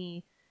important for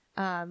me,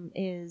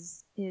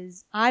 is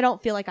I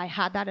don't feel like I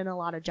had that in a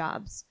lot of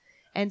jobs.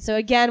 And so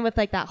again, with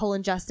like that whole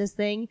injustice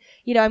thing,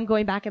 I'm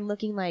going back and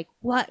looking like,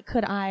 what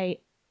did I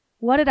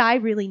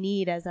really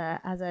need as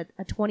a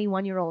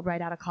 21-year-old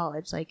right out of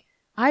college? Like,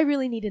 I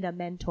really needed a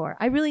mentor.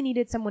 I really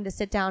needed someone to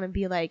sit down and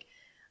be like,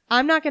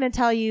 I'm not going to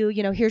tell you,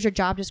 here's your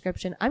job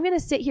description. I'm going to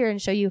sit here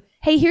and show you,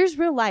 hey, here's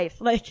real life.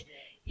 Like,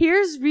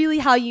 here's really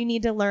how you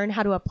need to learn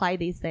how to apply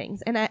these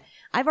things. And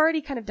I've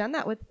already kind of done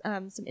that with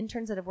some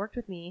interns that have worked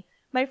with me.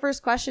 My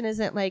first question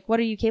isn't like, what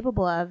are you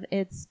capable of?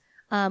 It's,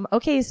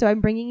 okay, so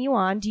I'm bringing you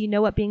on. Do you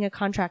know what being a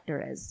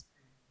contractor is?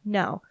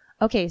 No.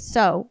 Okay,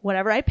 so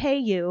whatever I pay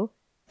you,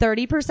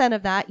 30%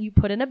 of that you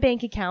put in a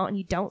bank account and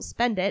you don't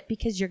spend it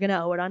because you're going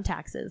to owe it on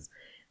taxes.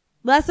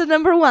 Lesson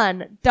number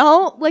 1,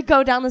 don't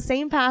go down the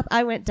same path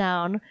I went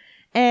down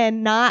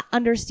and not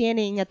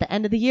understanding at the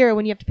end of the year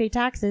when you have to pay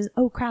taxes,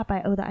 oh crap,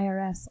 I owe the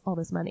IRS all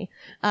this money.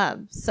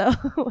 So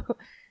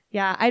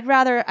yeah, I'd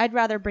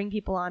rather bring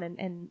people on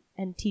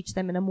and teach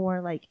them in a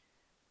more like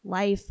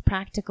life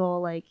practical,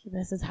 like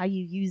this is how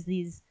you use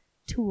these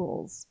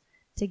tools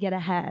to get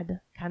ahead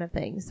kind of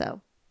thing.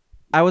 So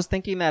I was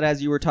thinking that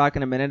as you were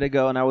talking a minute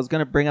ago, and I was going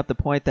to bring up the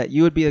point that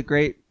you would be a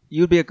great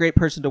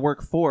person to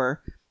work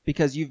for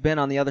because you've been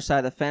on the other side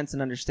of the fence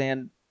and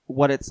understand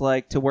what it's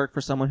like to work for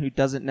someone who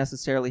doesn't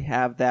necessarily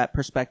have that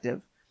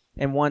perspective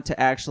and want to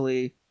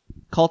actually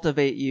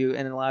cultivate you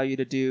and allow you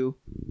to do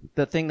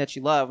the thing that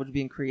you love, which is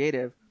being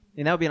creative.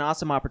 And that would be an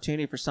awesome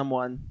opportunity for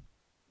someone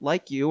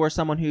like you or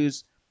someone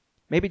who's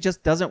maybe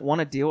just doesn't want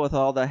to deal with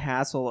all the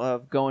hassle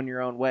of going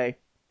your own way.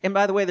 And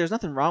by the way, there's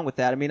nothing wrong with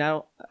that. I mean,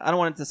 I don't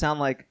want it to sound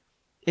like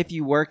if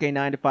you work a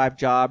 9-to-5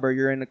 job or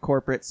you're in a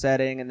corporate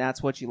setting and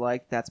that's what you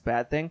like, that's a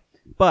bad thing.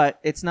 But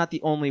it's not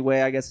the only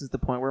way, I guess, is the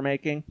point we're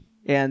making.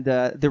 And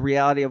the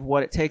reality of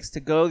what it takes to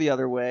go the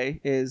other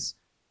way is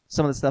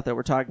some of the stuff that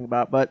we're talking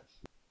about. But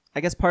I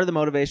guess part of the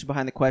motivation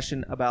behind the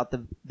question about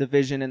the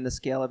vision and the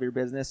scale of your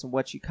business and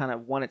what you kind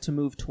of want it to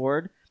move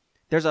toward,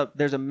 there's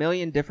a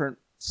million different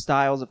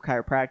styles of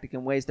chiropractic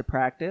and ways to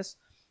practice.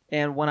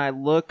 And when I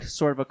look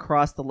sort of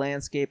across the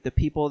landscape, the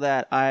people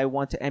that I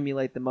want to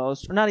emulate the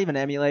most, or not even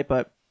emulate,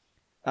 but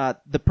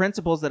the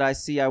principles that I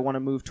see I want to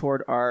move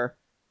toward are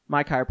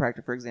my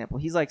chiropractor, for example.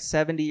 He's like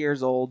 70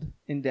 years old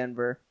in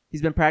Denver.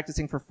 He's been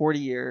practicing for 40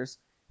 years.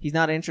 He's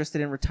not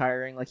interested in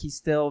retiring. Like, he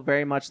still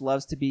very much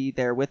loves to be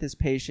there with his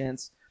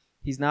patients.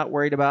 He's not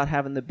worried about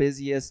having the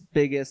busiest,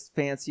 biggest,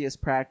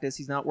 fanciest practice.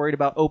 He's not worried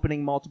about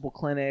opening multiple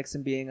clinics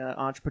and being an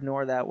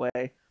entrepreneur that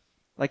way.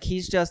 Like,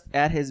 he's just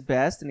at his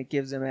best, and it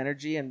gives him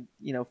energy and,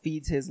 you know,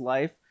 feeds his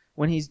life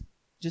when he's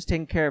just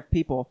taking care of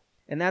people.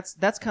 And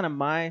that's kind of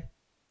my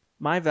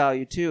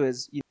value too,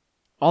 is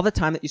all the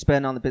time that you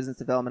spend on the business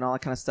development, all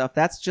that kind of stuff.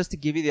 That's just to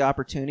give you the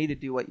opportunity to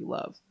do what you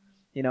love,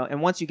 you know.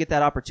 And once you get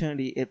that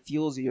opportunity, it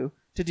fuels you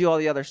to do all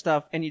the other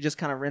stuff, and you just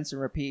kind of rinse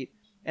and repeat.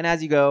 And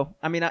as you go,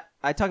 I mean,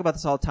 I talk about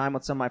this all the time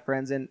with some of my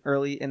friends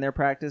early in their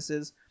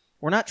practices.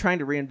 We're not trying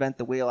to reinvent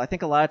the wheel. I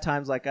think a lot of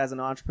times, like as an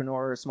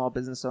entrepreneur or a small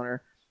business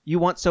owner, you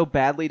want so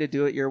badly to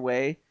do it your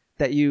way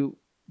that you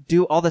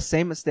do all the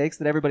same mistakes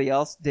that everybody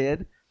else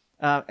did.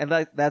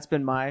 And that's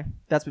been my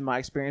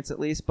experience, at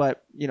least.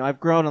 But, you know, I've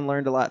grown and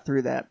learned a lot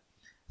through that.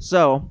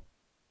 So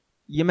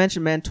you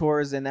mentioned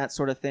mentors and that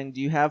sort of thing.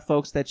 Do you have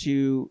folks that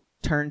you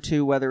turn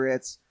to, whether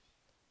it's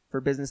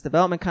for business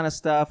development kind of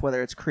stuff,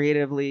 whether it's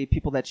creatively,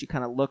 people that you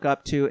kind of look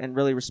up to and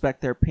really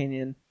respect their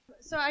opinion?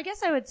 So I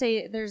guess I would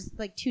say there's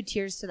like two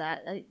tiers to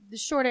that. The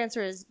short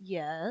answer is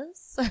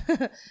yes.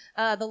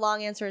 The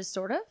long answer is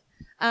sort of.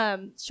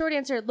 Short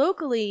answer,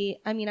 locally,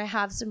 I mean, I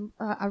have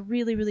a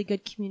really, really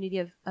good community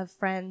of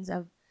friends,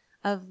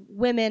 of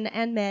women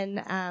and men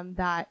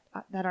that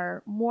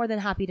are more than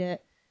happy to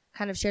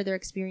kind of share their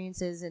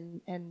experiences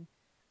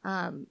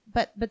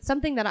but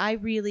something that I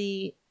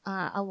really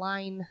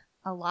align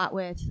a lot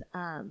with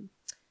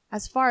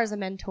as far as a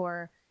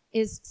mentor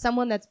is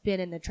someone that's been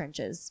in the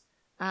trenches.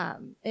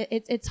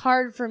 It's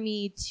hard for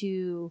me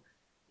to,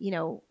 you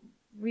know,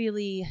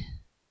 really,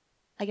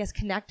 I guess,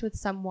 connect with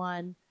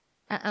someone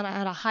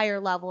at a higher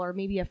level or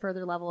maybe a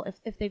further level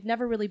if they've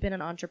never really been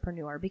an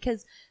entrepreneur,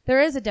 because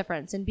there is a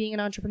difference in being an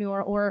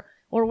entrepreneur or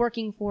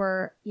working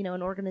for, you know,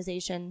 an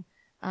organization.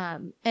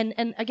 And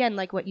again,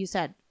 like what you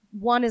said,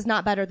 one is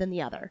not better than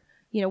the other.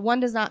 You know, one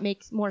does not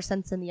make more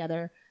sense than the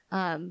other.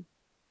 And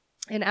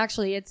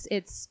actually it's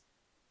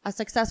a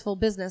successful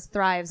business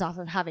thrives off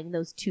of having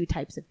those two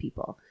types of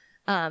people.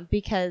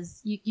 Because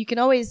you can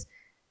always,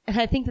 and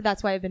I think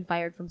that's why I've been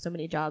fired from so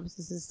many jobs.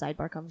 This is a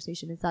sidebar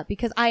conversation. Is that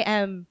because I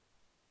am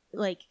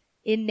like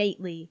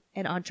innately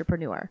an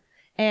entrepreneur,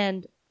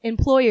 and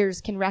employers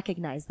can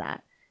recognize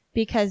that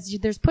because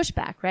there's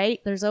pushback,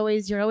 right?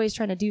 You're always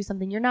trying to do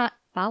something you're not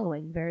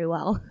following very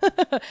well.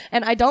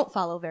 And I don't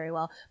follow very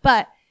well,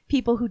 but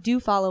people who do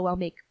follow well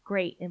make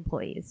great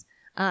employees.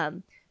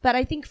 But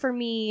I think for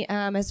me,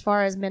 as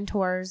far as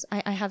mentors,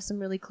 I have some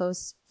really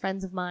close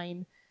friends of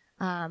mine.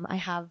 I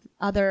have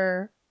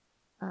other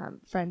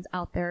friends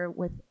out there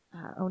with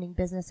owning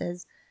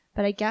businesses,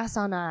 but I guess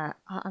on a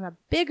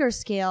bigger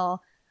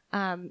scale,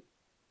 I'm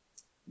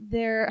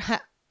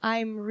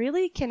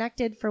really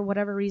connected for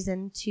whatever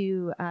reason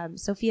to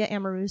Sophia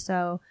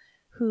Amoruso,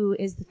 who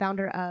is the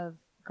founder of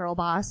Girl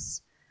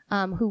Boss,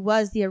 who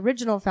was the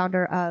original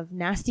founder of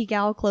Nasty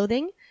Gal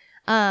Clothing.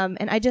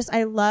 And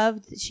I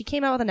loved, she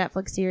came out with a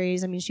Netflix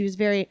series. I mean, she was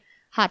very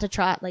hot to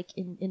trot, like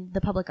in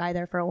the public eye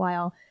there for a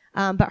while.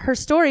 But her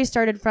story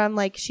started from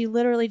like, she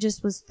literally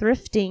just was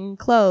thrifting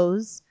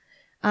clothes,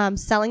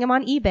 selling them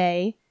on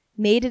eBay,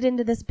 made it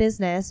into this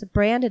business,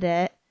 branded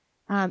it.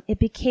 It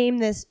became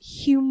this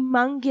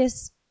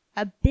humongous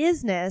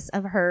business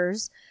of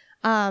hers.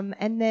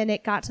 And then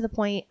it got to the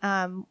point,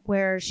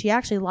 where she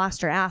actually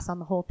lost her ass on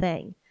the whole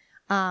thing.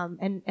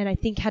 And I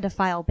think had to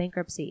file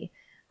bankruptcy.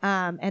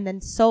 And then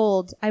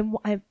sold.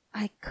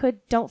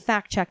 Don't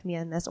fact check me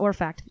on this or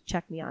fact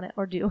check me on it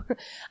or do.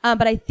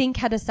 But I think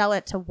had to sell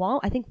it to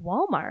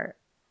Walmart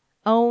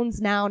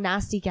owns now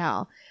Nasty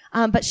Gal.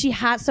 But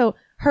so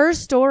her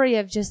story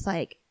of just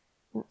like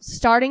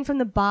starting from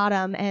the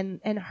bottom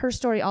and her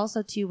story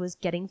also too was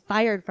getting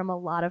fired from a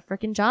lot of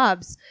freaking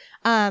jobs.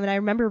 And I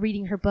remember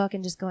reading her book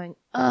and just going,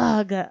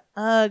 ugh,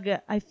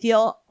 I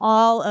feel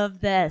all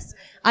of this.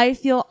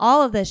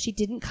 She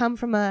didn't come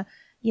from a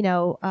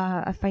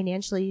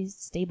financially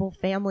stable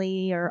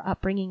family or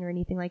upbringing or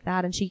anything like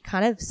that. And she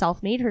kind of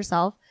self-made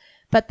herself,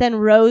 but then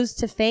rose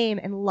to fame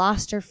and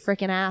lost her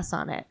freaking ass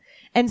on it.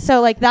 And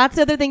so like, that's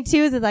the other thing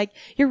too, is that like,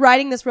 you're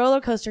riding this roller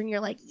coaster and you're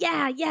like,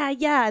 yeah.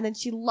 And then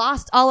she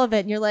lost all of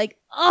it and you're like,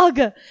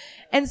 ugh.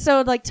 And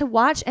so like to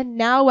watch and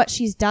now what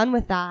she's done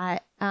with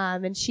that,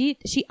 and she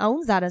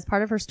owns that as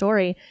part of her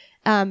story.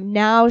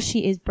 Now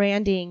she is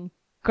branding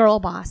Girl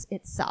Boss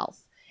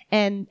itself.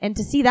 And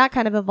to see that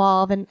kind of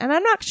evolve, and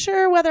I'm not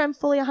sure whether I'm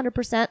fully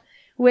 100%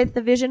 with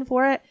the vision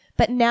for it,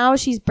 but now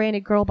she's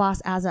branded Girl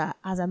Boss as a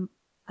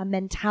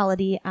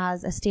mentality,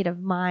 as a state of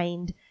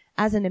mind,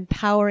 as an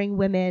empowering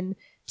women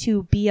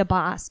to be a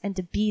boss and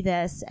to be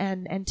this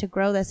and to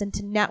grow this and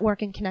to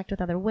network and connect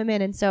with other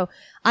women. And so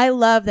I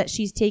love that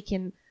she's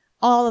taken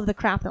all of the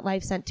crap that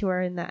life sent to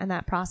her in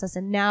that process,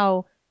 and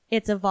now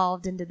it's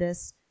evolved into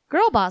this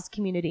Girl Boss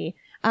community.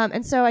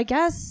 And so I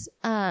guess,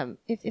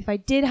 if I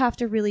did have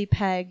to really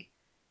peg,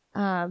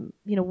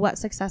 what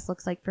success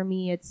looks like for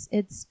me,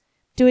 it's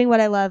doing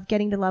what I love,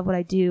 getting to love what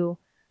I do,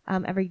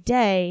 every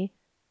day,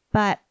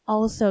 but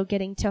also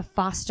getting to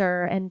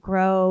foster and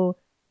grow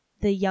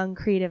the young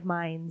creative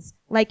minds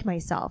like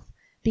myself,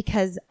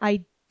 because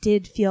I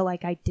did feel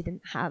like I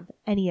didn't have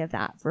any of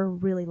that for a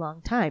really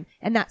long time.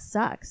 And that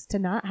sucks to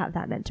not have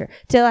that mentor,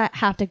 to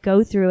have to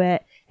go through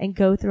it and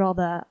go through all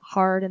the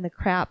hard and the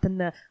crap and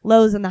the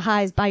lows and the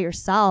highs by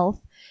yourself.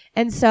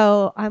 And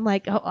so I'm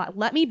like, oh,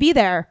 let me be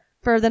there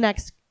for the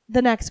next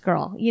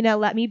girl,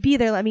 let me be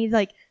there. Let me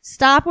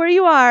stop where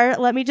you are.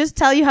 Let me just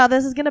tell you how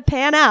this is going to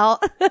pan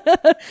out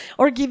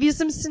or give you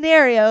some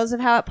scenarios of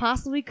how it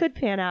possibly could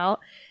pan out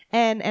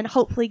and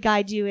hopefully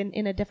guide you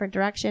in a different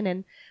direction.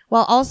 And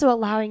while also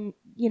allowing,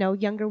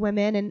 younger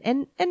women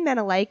and men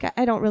alike.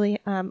 I don't really,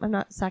 I'm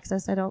not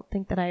sexist. I don't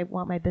think that I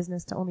want my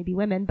business to only be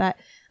women, but,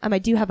 I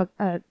do have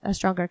a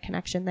stronger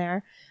connection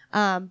there.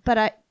 But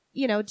I,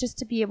 just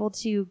to be able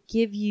to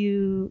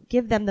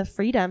give them the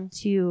freedom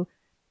to,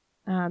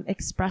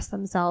 express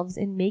themselves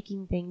in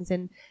making things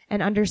and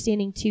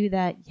understanding too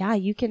that, yeah,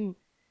 you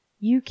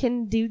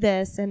can do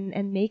this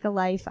and make a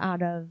life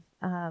out of,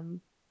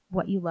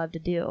 what you love to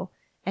do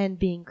and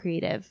being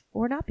creative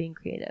or not being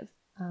creative.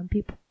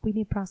 We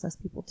need process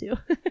people too.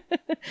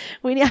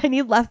 I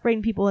need left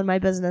brain people in my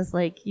business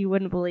like you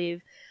wouldn't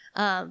believe.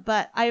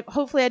 But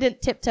hopefully I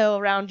didn't tiptoe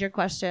around your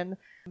question.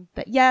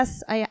 But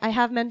yes, I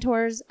have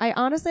mentors.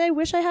 I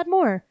wish I had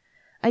more.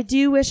 I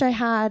do wish I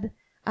had,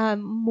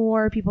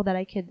 more people that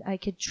I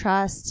could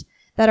trust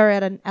that are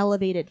at an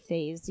elevated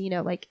phase,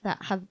 that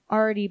have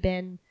already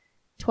been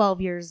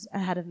 12 years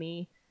ahead of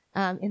me,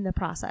 in the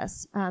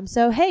process.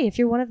 So hey, if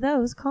you're one of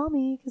those, call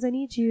me because I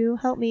need you.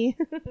 Help me.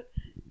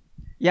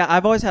 Yeah,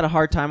 I've always had a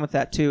hard time with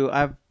that too.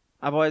 I've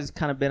always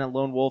kind of been a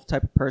lone wolf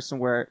type of person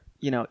where,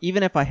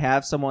 even if I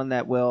have someone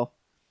that will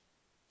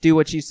do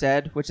what you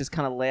said, which is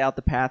kind of lay out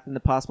the path and the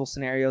possible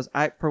scenarios,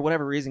 I, for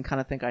whatever reason, kind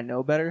of think I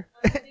know better.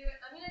 I'm gonna do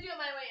it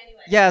my way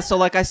anyway. Yeah,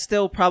 so I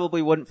still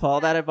probably wouldn't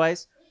follow that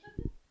advice.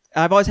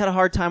 I've always had a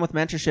hard time with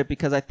mentorship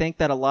because I think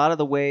that a lot of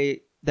the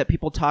way that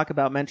people talk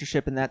about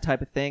mentorship and that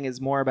type of thing is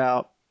more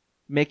about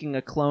making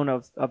a clone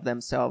of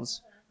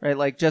themselves.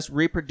 Right, just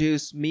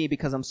reproduce me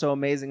because I'm so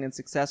amazing and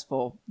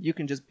successful. You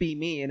can just be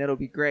me and it'll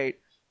be great.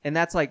 And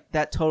that's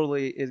that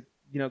totally is,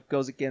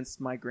 goes against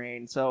my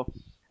grain. So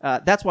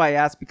that's why I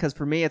asked, because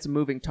for me, it's a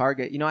moving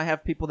target. I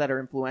have people that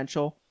are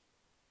influential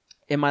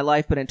in my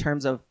life, but in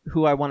terms of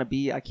who I want to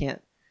be, I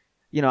can't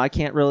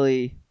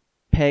really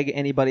peg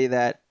anybody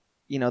that,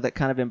 that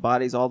kind of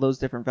embodies all those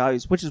different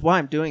values, which is why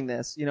I'm doing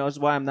this, is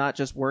why I'm not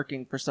just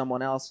working for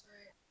someone else.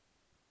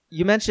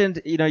 You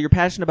mentioned, you're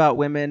passionate about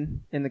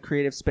women in the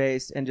creative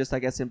space and just, I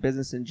guess, in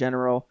business in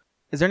general.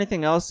 Is there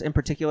anything else in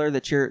particular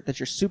that you're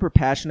super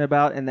passionate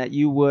about and that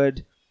you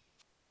would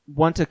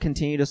want to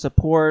continue to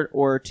support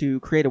or to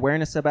create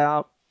awareness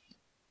about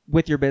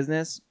with your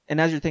business?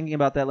 And as you're thinking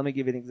about that, let me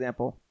give you an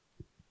example.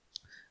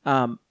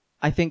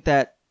 I think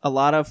that a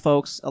lot of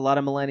folks, a lot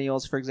of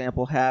millennials, for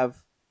example, have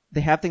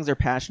things they're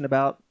passionate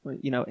about,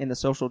 in the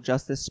social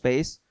justice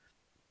space.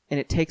 And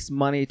it takes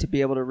money to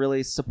be able to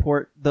really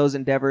support those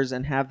endeavors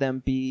and have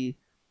them be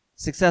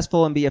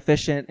successful and be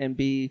efficient and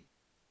be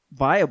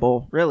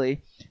viable,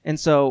 really. And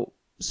so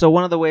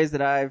one of the ways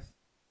that I've,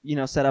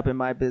 set up in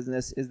my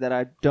business is that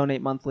I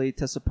donate monthly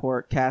to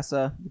support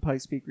CASA, the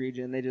Pikes Peak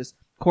region. They just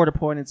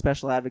court-appointed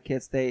special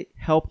advocates. They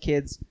help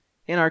kids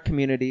in our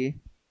community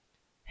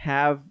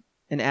have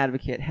an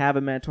advocate, have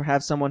a mentor,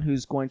 have someone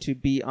who's going to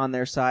be on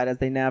their side as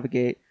they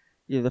navigate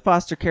either the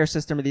foster care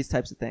system or these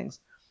types of things.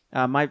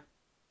 My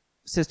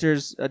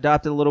sister's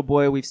adopted a little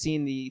boy. We've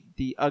seen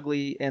the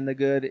ugly and the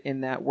good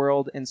in that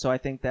world. And so I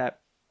think that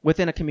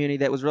within a community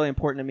that was really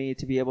important to me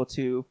to be able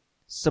to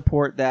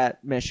support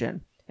that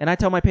mission. And I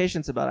tell my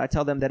patients about it. I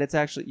tell them that it's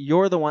actually,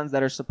 you're the ones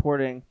that are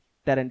supporting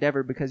that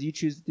endeavor because you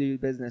choose to do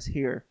business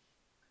here.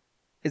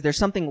 Is there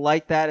something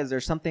like that? Is there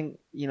something,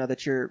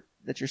 that you're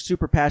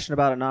super passionate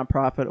about, a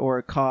nonprofit or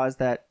a cause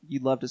that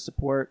you'd love to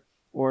support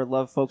or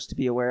love folks to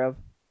be aware of?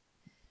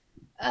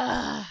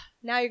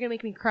 Now you're going to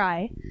make me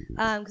cry,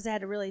 because I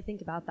had to really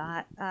think about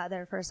that,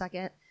 there for a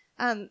second.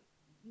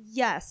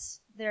 Yes,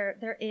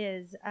 there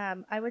is.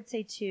 I would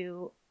say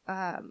too,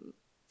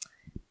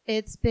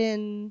 it's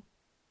been,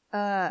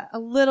 a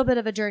little bit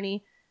of a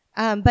journey.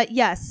 But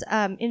yes,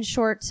 in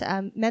short,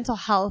 mental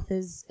health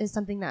is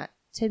something that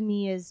to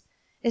me is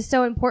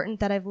so important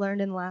that I've learned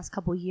in the last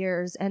couple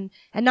years and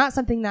not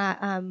something that,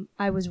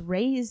 I was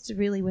raised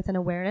really with an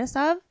awareness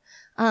of,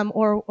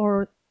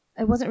 or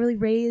I wasn't really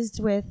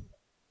raised with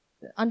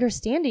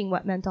understanding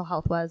what mental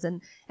health was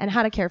and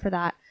how to care for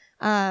that.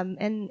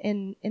 And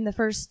in the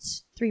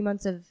first 3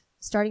 months of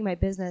starting my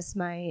business,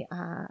 my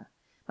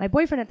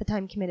boyfriend at the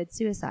time committed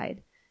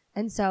suicide.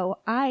 And so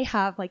I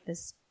have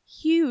this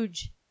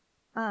huge,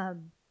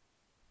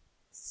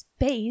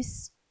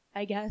 space,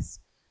 I guess,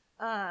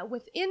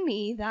 within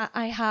me that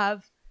I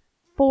have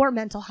for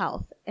mental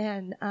health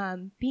and,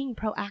 being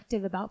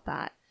proactive about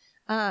that.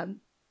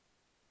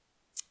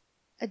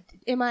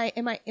 Am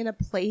I in a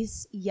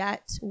place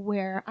yet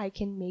where I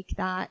can make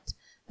that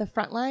the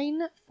front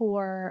line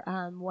for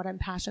what I'm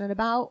passionate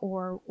about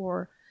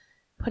or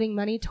putting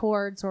money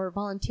towards or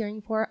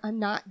volunteering for? I'm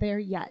not there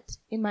yet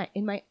in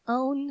my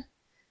own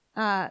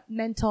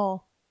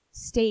mental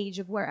stage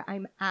of where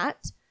I'm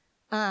at.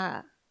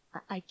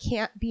 I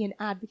can't be an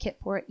advocate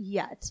for it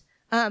yet.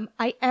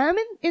 I am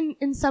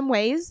in some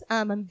ways.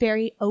 I'm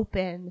very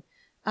open,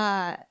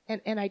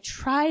 and I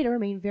try to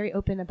remain very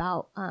open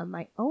about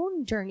my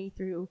own journey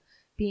through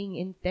being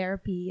in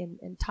therapy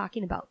and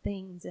talking about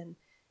things and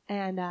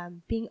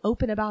being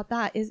open about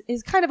that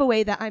is kind of a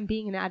way that I'm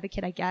being an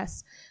advocate, I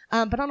guess.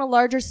 But on a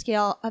larger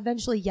scale,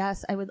 eventually,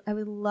 yes, I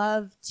would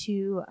love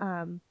to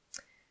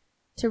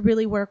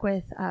really work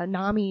with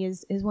NAMI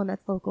is one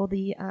that's local.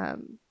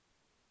 The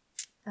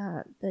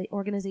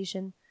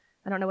organization,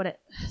 I don't know what it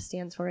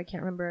stands for. I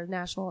can't remember.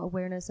 National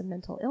Awareness of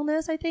Mental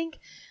Illness, I think.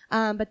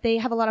 But they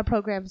have a lot of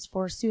programs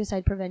for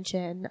suicide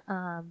prevention,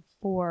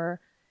 for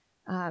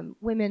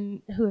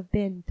women who have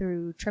been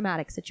through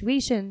traumatic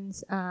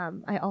situations.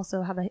 I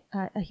also have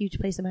a huge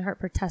place in my heart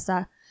for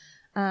Tessa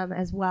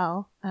as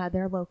well.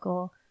 They're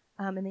local,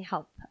 and they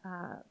help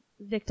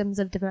victims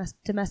of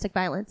domestic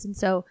violence. And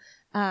so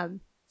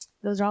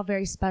those are all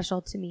very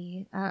special to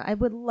me. I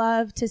would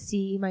love to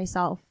see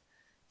myself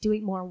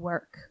doing more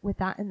work with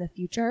that in the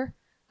future,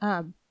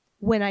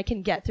 when I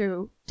can get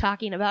through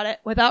talking about it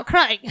without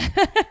crying.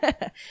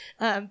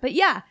 But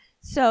yeah,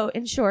 so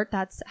in short,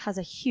 has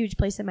a huge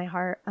place in my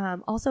heart.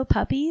 Also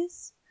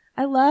puppies.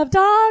 I love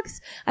dogs.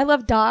 I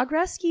love dog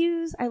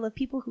rescues. I love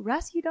people who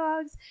rescue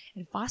dogs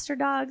and foster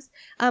dogs.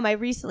 I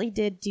recently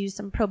did do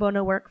some pro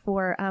bono work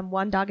for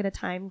One Dog at a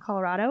Time,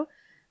 Colorado.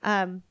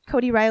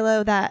 Cody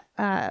Rilo,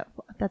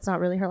 that's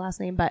not really her last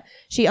name, but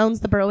she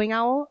owns the Burrowing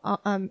Owl.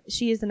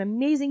 She is an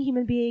amazing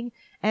human being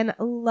and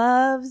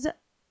loves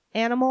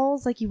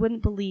animals like you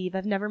wouldn't believe.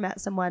 I've never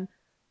met someone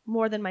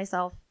more than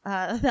myself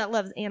that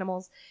loves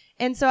animals.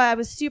 And so I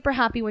was super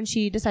happy when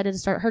she decided to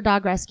start her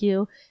dog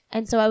rescue.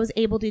 And so I was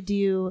able to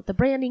do the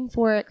branding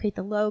for it, create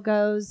the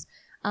logos,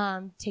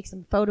 take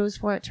some photos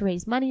for it to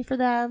raise money for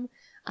them,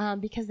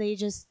 because they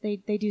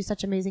do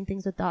such amazing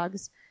things with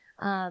dogs.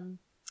 And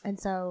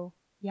so,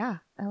 yeah,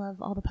 I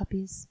love all the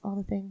puppies, all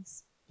the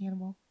things,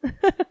 animal.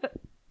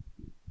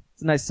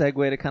 It's a nice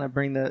segue to kind of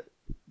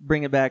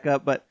bring it back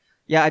up. But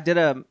yeah, I did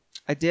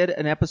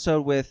an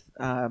episode with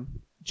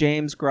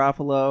James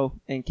Garofalo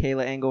and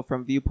Kayla Engel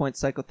from Viewpoint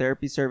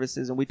Psychotherapy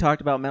Services, and we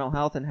talked about mental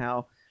health and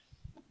how,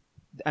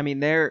 I mean,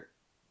 their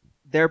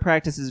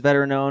practice is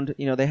veteran owned.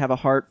 You know, they have a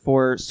heart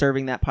for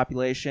serving that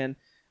population.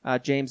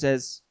 James,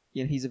 as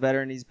you know, he's a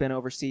veteran. He's been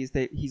overseas.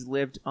 He's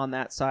lived on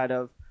that side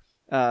of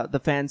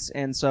the fence,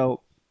 and so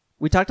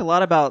we talked a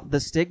lot about the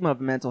stigma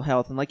of mental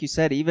health. And like you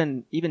said,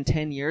 even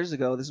 10 years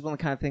ago, this is one of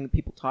the kind of thing that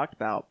people talked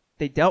about.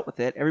 They dealt with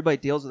it. Everybody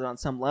deals with it on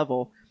some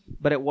level,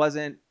 but it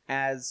wasn't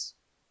as,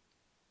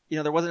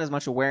 there wasn't as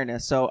much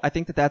awareness. So I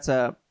think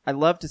I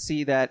love to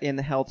see that in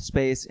the health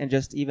space and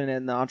just even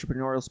in the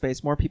entrepreneurial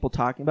space, more people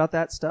talking about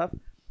that stuff,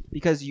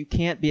 because you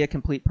can't be a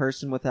complete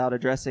person without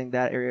addressing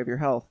that area of your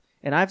health.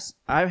 And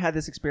I've had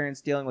this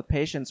experience dealing with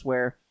patients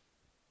where,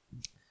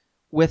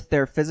 with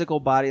their physical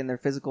body and their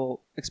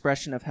physical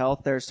expression of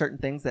health, there are certain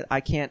things that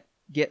I can't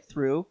get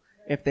through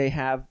if they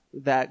have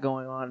that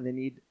going on and they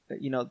need,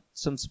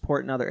 some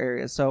support in other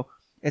areas. So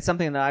it's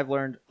something that I've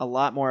learned a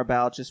lot more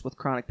about just with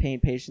chronic pain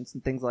patients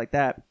and things like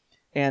that.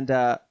 And,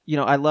 I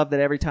love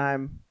that every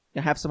time I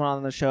have someone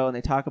on the show and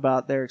they talk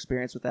about their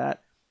experience with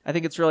that, I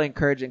think it's really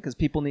encouraging because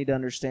people need to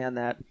understand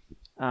that,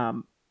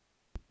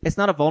 it's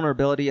not a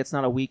vulnerability. It's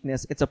not a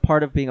weakness. It's a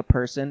part of being a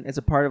person. It's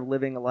a part of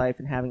living a life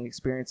and having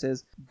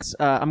experiences.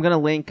 I'm going to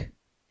link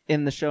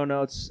in the show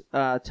notes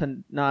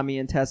to NAMI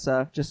and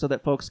Tessa just so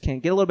that folks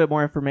can get a little bit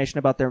more information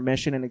about their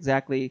mission and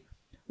exactly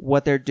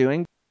what they're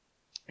doing.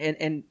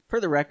 And for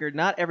the record,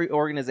 not every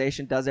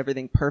organization does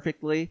everything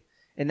perfectly,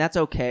 and that's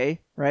okay,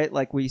 right?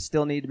 Like, we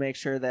still need to make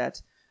sure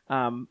that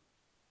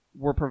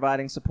we're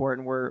providing support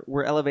and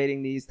we're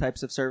elevating these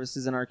types of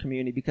services in our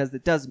community, because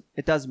it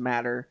does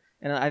matter.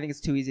 And I think it's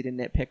too easy to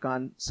nitpick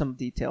on some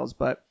details,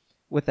 but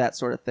with that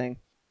sort of thing,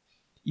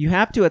 you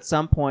have to at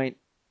some point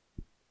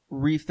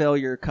refill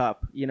your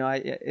cup.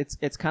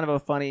 It's kind of a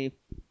funny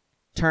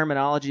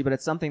terminology, but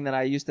it's something that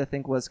I used to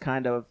think was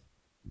kind of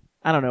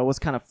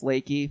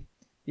flaky.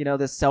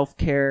 This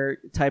self-care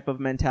type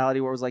of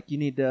mentality where it was like, you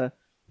need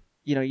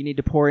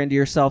to pour into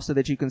yourself so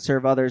that you can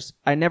serve others.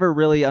 I never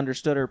really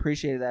understood or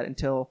appreciated that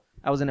until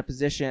I was in a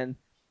position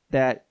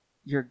that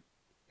you're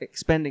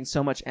expending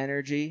so much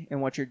energy in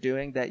what you're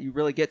doing that you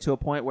really get to a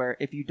point where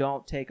if you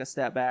don't take a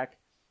step back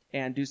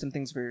and do some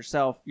things for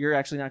yourself, you're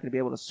actually not going to be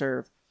able to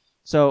serve.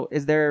 So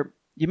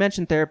you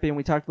mentioned therapy and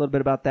we talked a little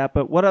bit about that,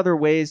 but what other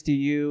ways do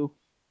you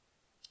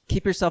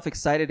keep yourself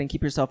excited and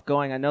keep yourself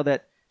going? I know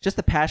that just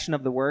the passion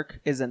of the work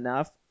is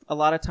enough a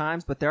lot of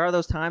times, but there are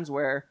those times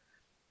where,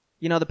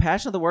 the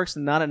passion of the work's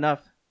not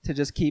enough to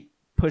just keep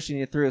pushing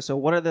you through. So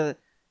what are the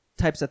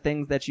types of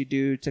things that you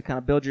do to kind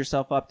of build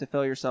yourself up, to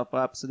fill yourself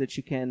up so that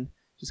you can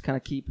just kind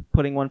of keep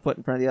putting one foot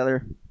in front of the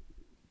other?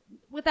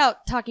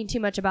 Without talking too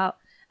much about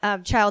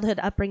childhood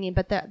upbringing,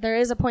 but there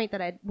is a point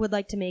that I would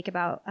like to make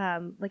about,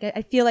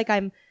 I feel like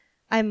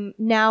I'm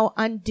now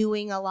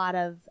undoing a lot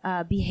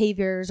of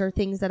behaviors or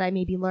things that I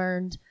maybe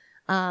learned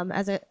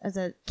as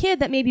a kid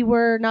that maybe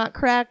were not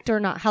correct or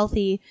not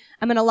healthy.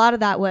 I mean, a lot of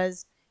that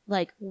was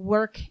like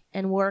work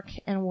and work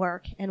and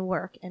work and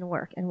work and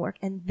work and work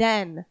and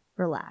then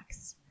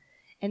relax.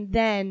 And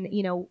then,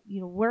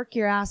 work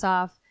your ass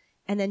off.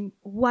 And then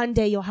one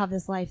day you'll have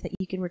this life that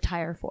you can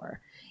retire for,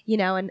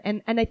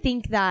 and I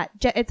think that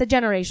it's a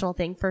generational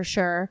thing for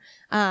sure.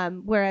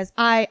 Whereas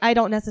I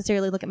don't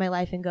necessarily look at my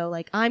life and go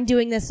like, I'm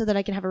doing this so that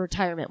I can have a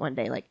retirement one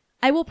day. Like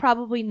I will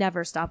probably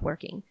never stop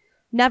working.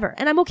 Never.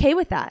 And I'm okay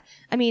with that.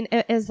 I mean,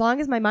 as long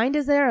as my mind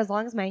is there, as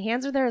long as my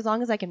hands are there, as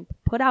long as I can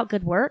put out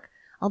good work,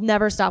 I'll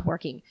never stop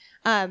working.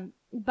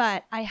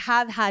 But I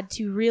have had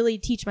to really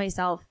teach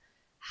myself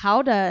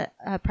how to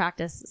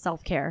practice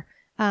self-care,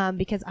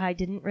 because I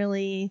didn't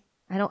really,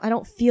 I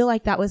don't feel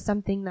like that was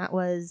something that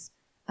was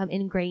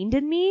ingrained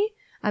in me.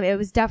 It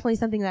was definitely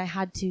something that I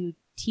had to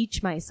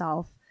teach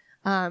myself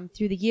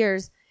through the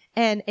years,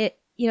 and it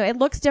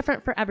looks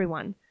different for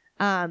everyone.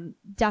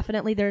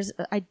 Definitely,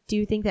 I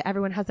do think that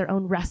everyone has their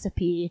own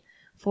recipe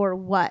for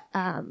what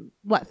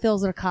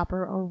fills their cup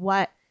or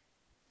what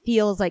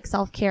feels like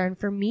self-care. And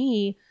for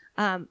me,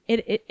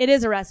 it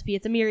is a recipe.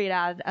 It's a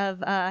myriad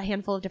of a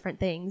handful of different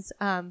things.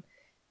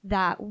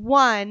 That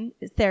one,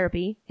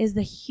 therapy is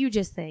the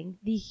hugest thing,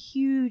 the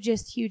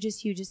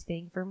hugest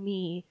thing for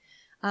me,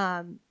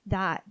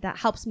 that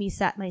helps me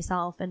set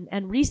myself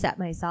and reset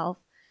myself,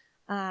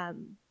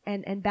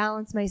 and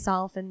balance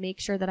myself and make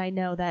sure that I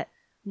know that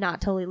I'm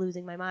not totally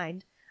losing my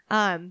mind.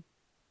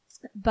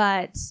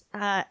 But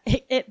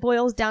it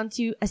boils down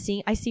to I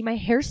see my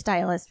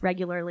hairstylist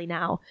regularly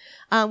now.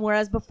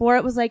 Whereas before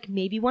it was like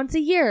maybe once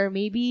a year,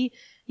 maybe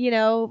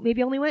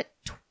only went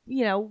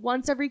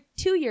once every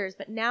 2 years,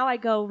 but now I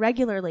go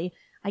regularly.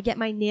 I get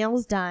my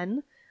nails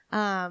done,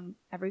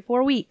 every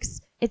 4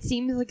 weeks. It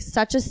seems like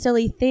such a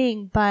silly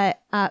thing,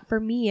 but, for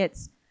me,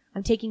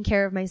 I'm taking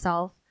care of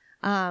myself.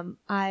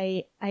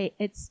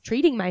 It's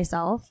treating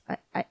myself.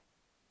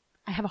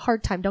 I have a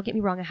hard time. Don't get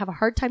me wrong. I have a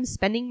hard time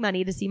spending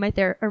money to see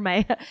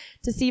to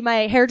see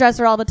my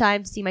hairdresser all the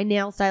time, to see my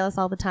nail stylist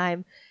all the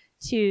time,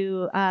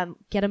 to,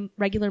 get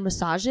regular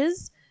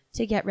massages,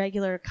 to get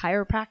regular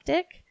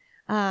chiropractic.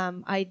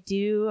 I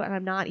do, and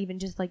I'm not even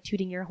just like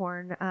tooting your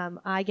horn.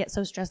 I get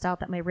so stressed out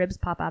that my ribs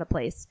pop out of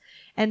place.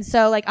 And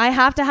so like, I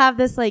have to have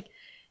this like,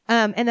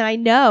 and then I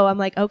know I'm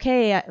like,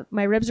 okay,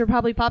 my ribs are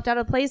probably popped out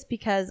of place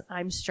because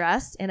I'm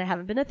stressed and I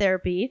haven't been to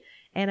therapy,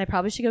 and I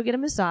probably should go get a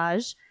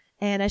massage,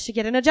 and I should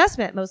get an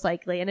adjustment most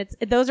likely. And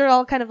those are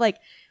all kind of like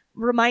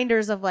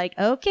reminders of like,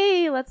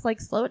 okay, let's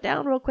like slow it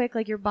down real quick.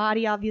 Like your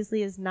body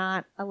obviously is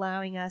not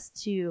allowing us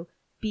to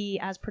be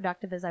as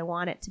productive as I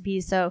want it to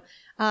be. So,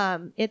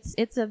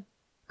 it's a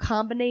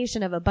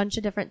combination of a bunch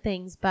of different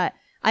things, but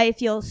I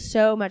feel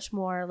so much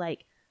more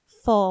like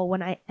full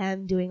when I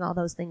am doing all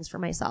those things for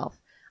myself.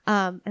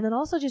 And then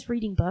also just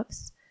reading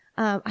books.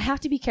 I have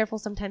to be careful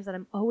sometimes that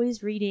I'm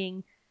always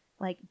reading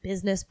like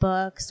business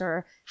books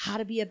or how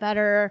to be a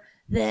better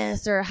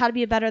this or how to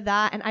be a better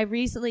that. And I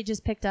recently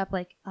just picked up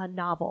like a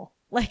novel,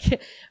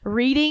 like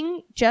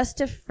reading just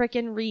to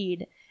frickin'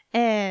 read.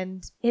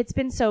 And it's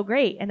been so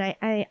great. And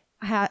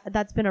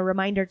that's been a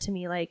reminder to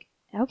me, like,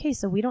 okay,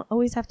 so we don't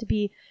always have to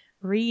be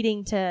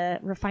reading to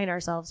refine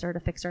ourselves or to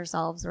fix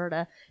ourselves or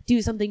to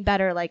do something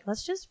better. Like,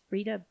 let's just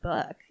read a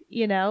book,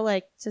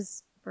 like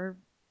just for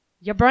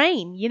your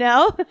brain,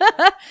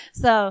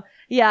 So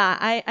yeah,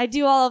 I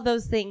do all of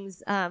those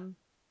things,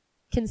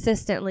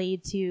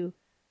 consistently to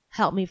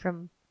help me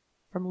from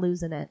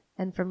losing it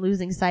and from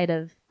losing sight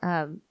of,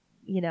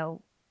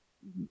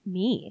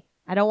 me.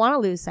 I don't want to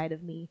lose sight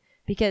of me,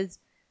 because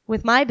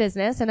with my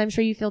business, and I'm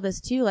sure you feel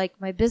this too, like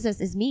my business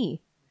is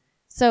me.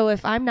 So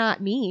if I'm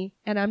not me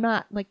and I'm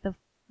not like the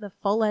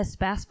fullest,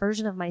 best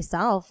version of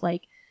myself,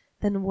 like,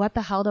 then what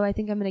the hell do I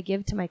think I'm going to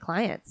give to my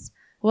clients?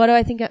 What do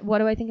I think I'm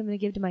going to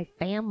give to my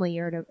family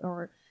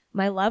or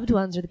my loved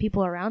ones or the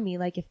people around me?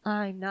 Like if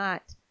I'm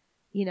not,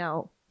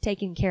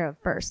 taken care of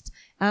first.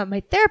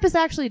 My therapist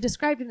actually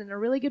described it in a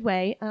really good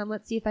way.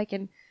 Let's see if I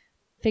can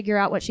figure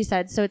out what she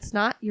said. So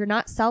you're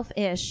not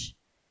selfish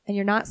and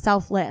you're not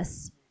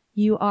selfless.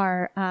 You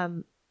are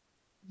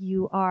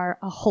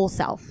a whole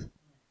self.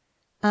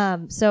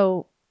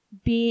 So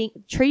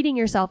treating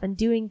yourself and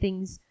doing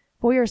things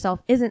for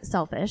yourself isn't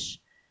selfish.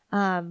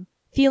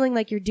 Feeling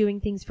like you're doing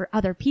things for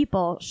other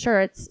people,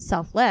 sure, it's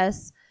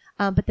selfless.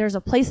 But there's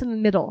a place in the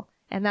middle,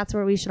 and that's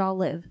where we should all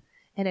live.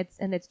 And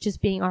it's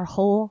just being our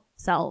whole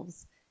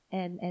selves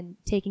and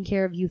taking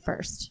care of you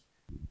first.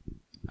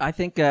 I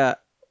think a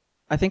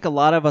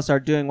lot of us are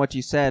doing what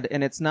you said,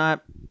 and it's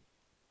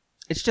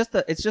just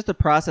a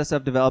process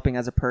of developing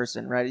as a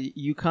person, right?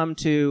 You come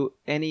to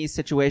any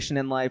situation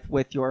in life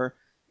with your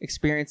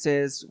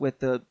experiences, with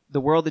the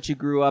world that you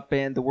grew up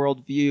in, the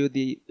world view,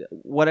 the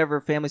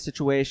whatever family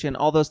situation,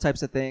 all those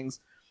types of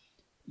things.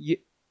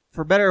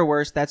 For better or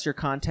worse, that's your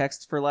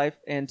context for life.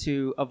 And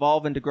to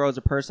evolve and to grow as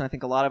a person, I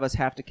think a lot of us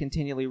have to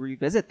continually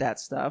revisit that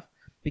stuff,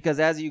 because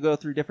as you go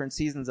through different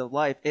seasons of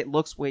life, it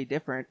looks way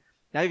different.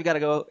 Now you've got to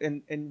go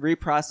and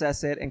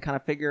reprocess it and kind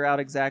of figure out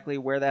exactly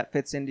where that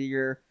fits into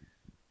your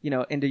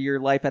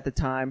life at the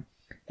time.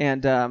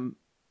 And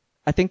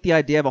I think the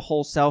idea of a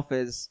whole self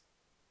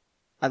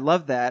I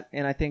love that.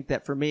 And I think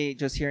that for me,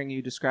 just hearing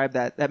you describe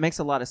that makes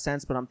a lot of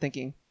sense. But I'm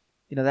thinking,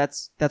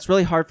 that's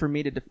really hard for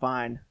me to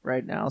define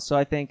right now. So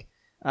I think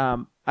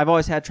I've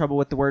always had trouble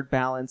with the word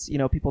balance.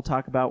 People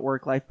talk about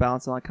work-life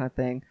balance and all that kind of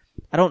thing.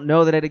 I don't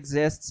know that it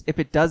exists. If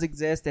it does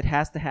exist, it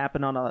has to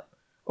happen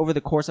over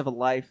the course of a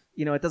life.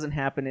 It doesn't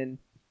happen in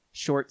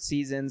short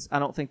seasons. I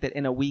don't think that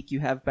in a week you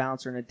have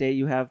balance or in a day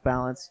you have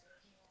balance.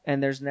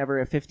 And there's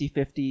never a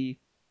 50-50,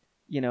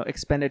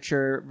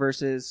 expenditure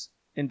versus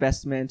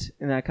investment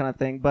and that kind of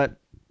thing. But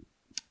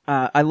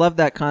I love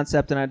that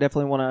concept, and I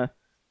definitely want to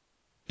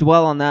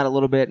dwell on that a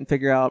little bit and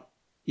figure out,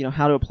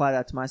 how to apply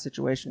that to my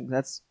situation.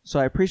 So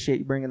I appreciate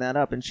you bringing that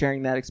up and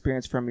sharing that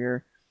experience from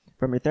your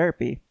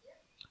therapy.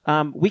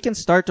 We can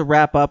start to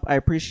wrap up. I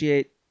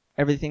appreciate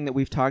everything that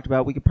we've talked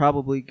about. We could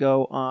probably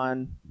go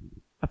on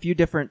a few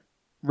different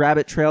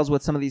rabbit trails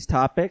with some of these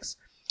topics.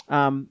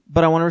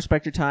 But I want to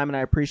respect your time, and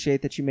I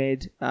appreciate that you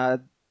made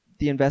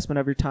the investment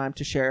of your time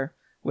to share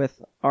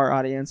with our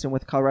audience and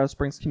with Colorado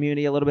Springs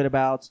community a little bit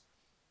about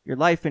your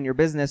life and your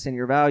business and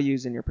your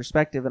values and your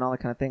perspective and all that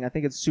kind of thing. I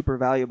think it's super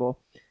valuable.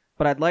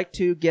 But I'd like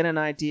to get an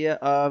idea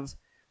of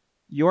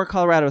your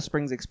Colorado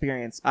Springs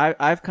experience.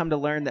 I've come to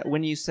learn that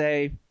when you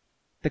say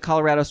the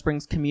Colorado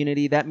Springs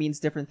community, that means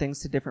different things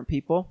to different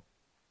people.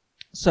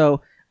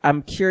 So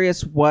I'm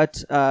curious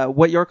what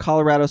your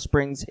Colorado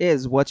Springs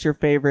is. What's your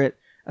favorite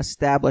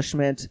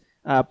establishment,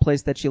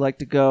 place that you like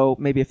to go,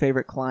 maybe a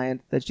favorite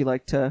client that you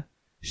like to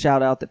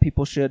shout out that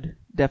people should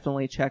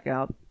definitely check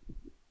out?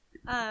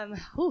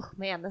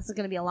 Man, this is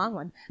going to be a long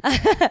one.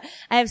 I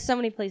have so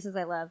many places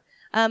I love.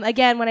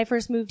 Again, when I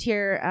first moved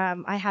here,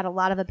 I had a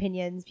lot of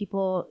opinions.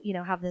 People,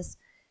 have this,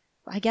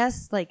 I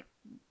guess, like,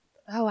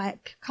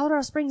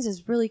 Colorado Springs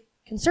is really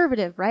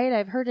conservative, right?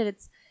 I've heard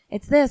it's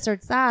this or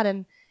it's that.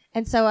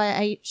 And so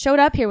I showed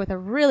up here with a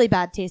really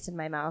bad taste in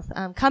my mouth,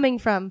 coming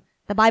from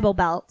the Bible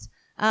Belt.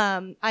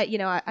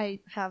 I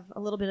have a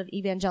little bit of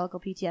evangelical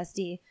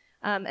PTSD.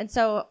 And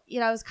so,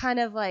 I was kind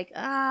of like,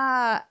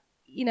 all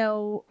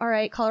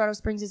right, Colorado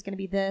Springs is going to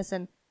be this.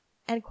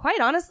 And quite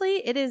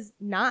honestly, it is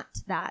not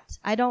that.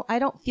 I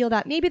don't feel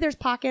that. Maybe there's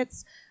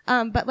pockets,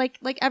 but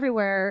like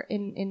everywhere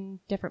in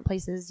different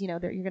places, you're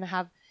going to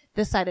have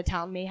this side of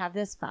town may have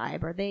this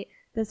vibe, or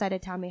this side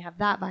of town may have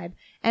that vibe.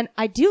 And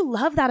I do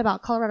love that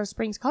about Colorado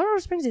Springs. Colorado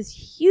Springs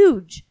is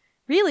huge,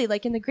 really,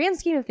 like in the grand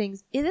scheme of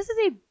things. This is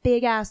a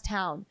big ass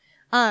town.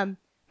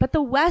 But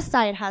the west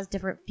side has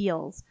different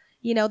feels.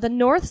 The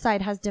north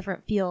side has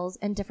different feels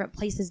and different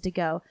places to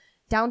go.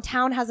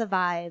 Downtown has a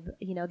vibe,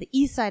 the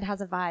east side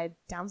has a vibe,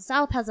 down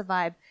south has a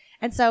vibe.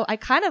 And so I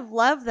kind of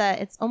love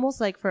that it's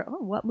almost like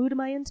what mood am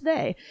I in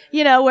today?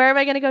 Where am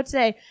I going to go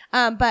today?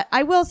 But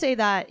I will say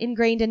that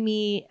ingrained in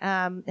me,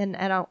 and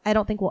I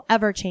don't think will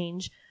ever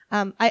change.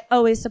 I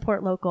always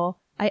support local.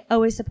 I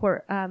always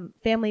support,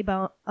 family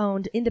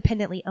owned,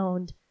 independently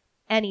owned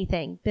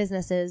anything,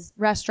 businesses,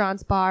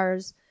 restaurants,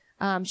 bars,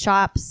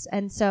 shops.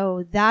 And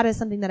so that is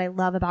something that I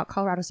love about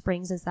Colorado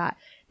Springs, is that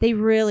they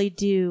really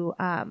do,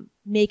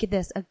 make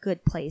this a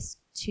good place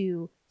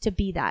to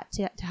be that,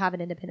 to have an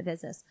independent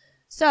business.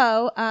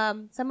 So,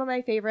 some of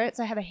my favorites,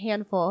 I have a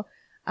handful.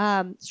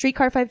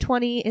 Streetcar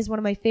 520 is one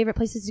of my favorite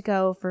places to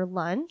go for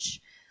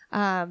lunch. They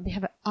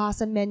have an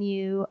awesome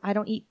menu. I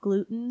don't eat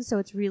gluten, so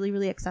it's really,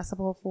 really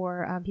accessible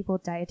for, people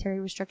with dietary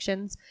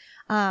restrictions.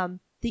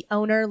 The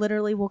owner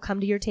literally will come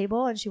to your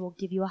table and she will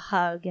give you a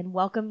hug and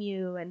welcome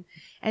you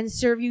and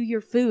serve you your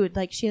food.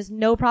 Like, she has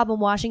no problem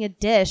washing a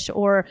dish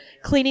or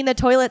cleaning the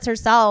toilets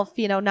herself,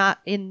 not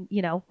in,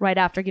 right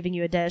after giving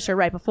you a dish or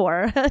right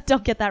before.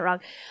 Don't get that wrong.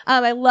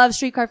 I love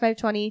Streetcar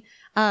 520.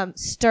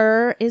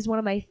 Stir is one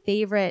of my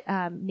favorite,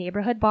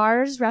 neighborhood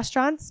bars,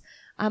 restaurants.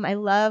 I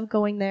love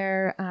going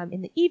there,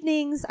 in the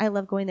evenings. I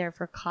love going there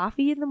for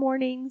coffee in the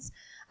mornings.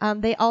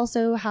 They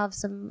also have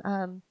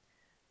some,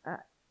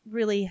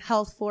 really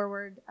health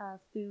forward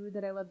food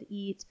that I love to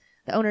eat.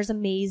 The owner's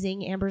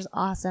amazing. Amber's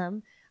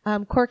awesome.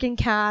 Cork and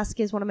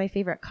Cask is one of my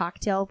favorite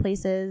cocktail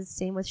places.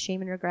 Same with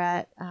Shame and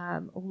Regret.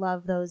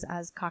 Love those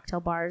as cocktail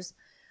bars.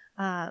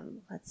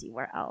 Let's see,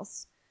 where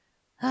else?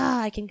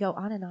 I can go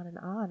on and on and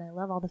on. I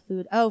love all the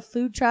food. Oh,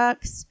 food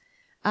trucks.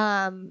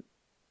 I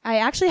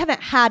actually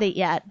haven't had it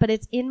yet, but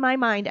it's in my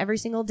mind every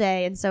single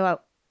day. And so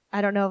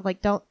I don't know,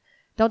 like, don't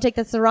take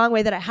this the wrong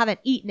way that I haven't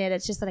eaten it.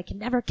 It's just that I can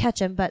never catch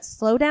them. But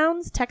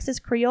Slowdowns, Texas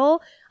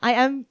Creole.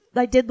 I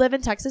did live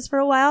in Texas for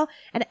a while,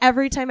 and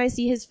every time I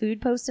see his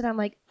food posted, I'm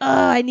like,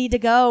 I need to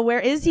go. Where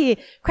is he?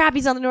 Crap,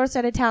 he's on the north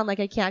side of town. Like,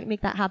 I can't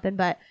make that happen.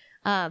 But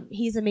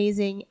he's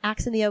amazing.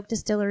 Axe in the Oak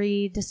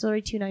Distillery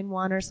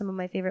 291 are some of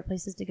my favorite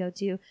places to go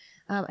to.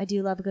 I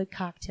do love a good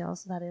cocktail,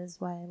 so that is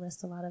why I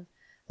list a lot of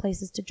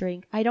places to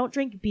drink. I don't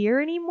drink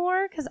beer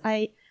anymore because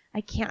I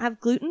can't have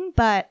gluten,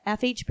 but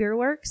FH Beer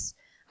Works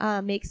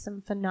makes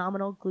some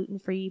phenomenal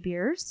gluten-free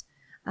beers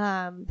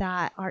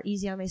that are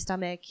easy on my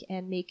stomach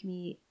and make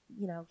me,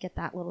 get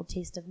that little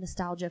taste of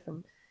nostalgia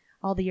from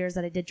all the years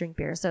that I did drink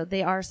beer. So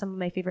they are some of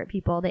my favorite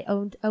people. They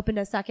opened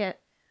a second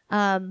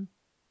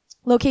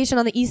location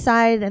on the east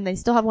side, and they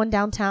still have one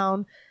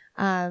downtown.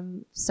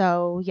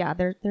 So yeah,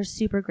 they're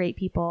super great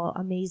people,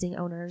 amazing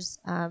owners,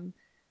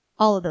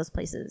 all of those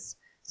places.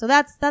 So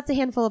that's a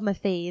handful of my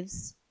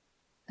faves,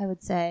 I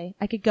would say.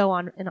 I could go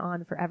on and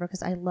on forever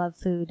because I love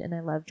food and I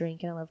love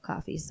drink and I love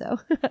coffee. So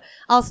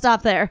I'll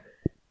stop there.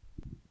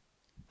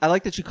 I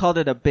like that you called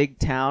it a big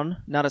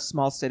town, not a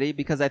small city,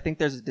 because I think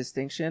there's a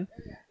distinction,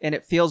 and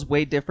it feels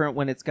way different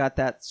when it's got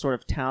that sort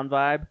of town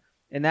vibe.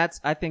 And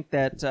I think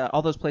that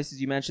all those places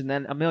you mentioned,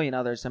 then a million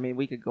others. I mean,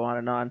 we could go on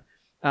and on.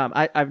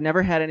 I've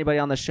never had anybody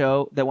on the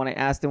show that when I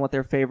asked them what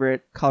their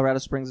favorite Colorado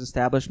Springs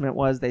establishment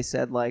was, they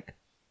said like,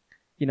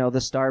 the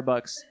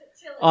Starbucks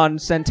on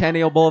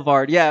Centennial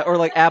Boulevard. Yeah, or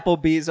like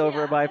Applebee's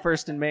over by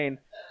First and Main.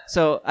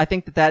 So I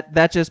think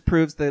that just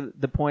proves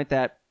the point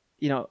that,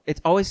 it's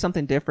always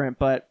something different,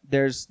 but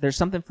there's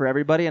something for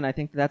everybody. And I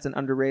think that's an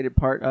underrated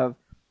part of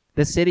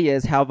the city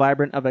is how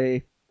vibrant of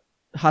a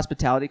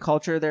hospitality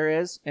culture there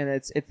is. And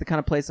it's the kind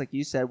of place, like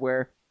you said,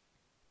 where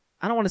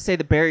I don't want to say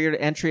the barrier to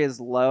entry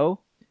is low,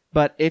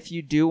 but if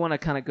you do want to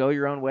kind of go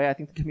your own way, I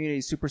think the community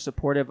is super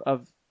supportive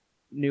of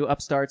new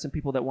upstarts and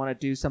people that want to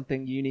do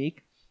something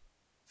unique.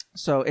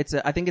 So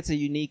I think it's a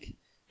unique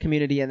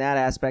community in that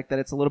aspect, that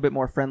it's a little bit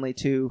more friendly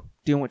to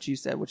doing what you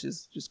said, which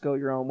is just go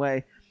your own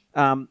way.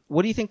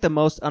 What do you think the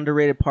most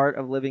underrated part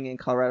of living in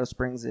Colorado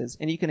Springs is?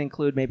 And you can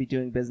include maybe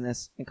doing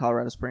business in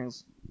Colorado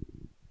Springs.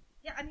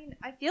 Yeah, I mean,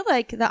 I feel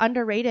like the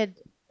underrated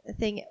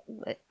thing,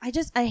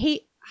 I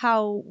hate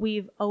how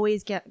we've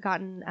always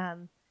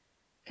gotten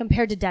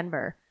compared to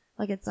Denver.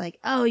 Like, it's like,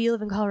 oh, you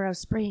live in Colorado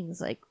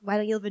Springs. Like, why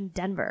don't you live in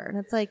Denver? And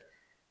it's like,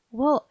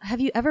 well, have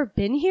you ever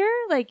been here?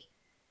 Like,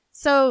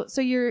 so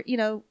you're,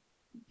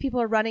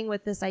 people are running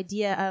with this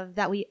idea of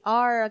that we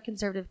are a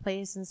conservative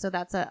place, and so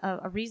that's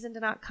a reason to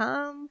not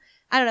come.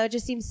 I don't know. It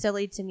just seems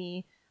silly to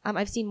me.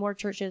 I've seen more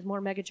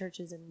mega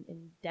churches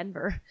in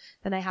Denver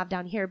than I have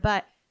down here.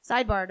 But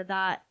sidebar to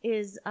that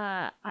is,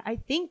 I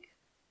think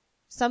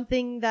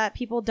something that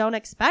people don't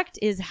expect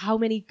is how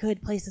many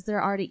good places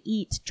there are to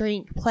eat,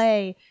 drink,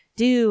 play,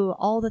 do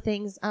all the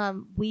things.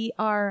 We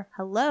are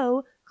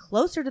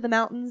closer to the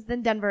mountains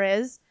than Denver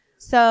is.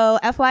 So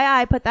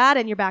FYI, put that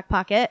in your back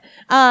pocket.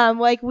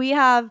 Like we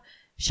have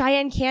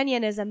Cheyenne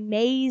Canyon is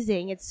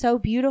amazing. It's so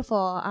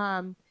beautiful.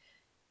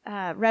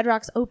 Red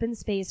Rock's open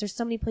space. There's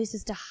so many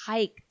places to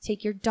hike,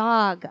 take your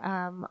dog.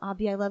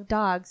 Abby, I love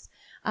dogs.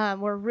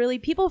 We're really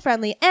people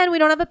friendly, and we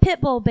don't have a pit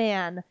bull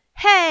ban.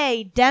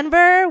 Hey,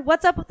 Denver,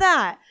 what's up with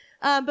that?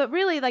 But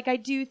really, like, I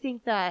do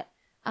think that,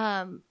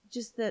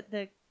 just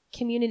the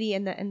community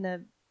and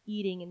the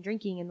eating and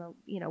drinking and the,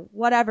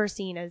 whatever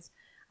scene is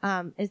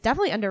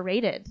definitely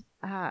underrated.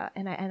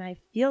 And I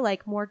feel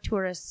like more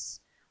tourists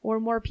or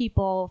more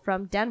people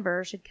from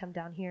Denver should come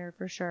down here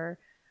for sure.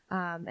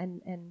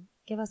 And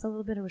give us a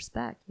little bit of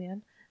respect,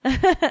 man.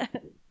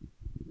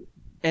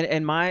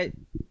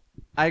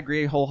 I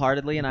agree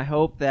wholeheartedly. And I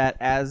hope that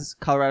as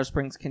Colorado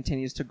Springs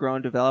continues to grow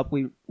and develop,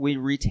 we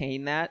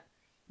retain that,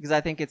 because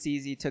I think it's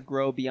easy to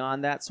grow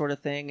beyond that sort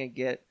of thing and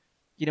get,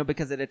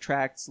 because it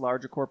attracts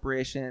larger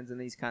corporations and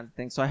these kinds of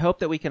things. So I hope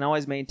that we can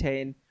always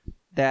maintain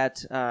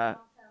that,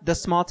 the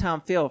small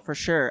town feel, for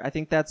sure. I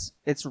think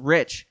it's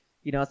rich.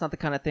 It's not the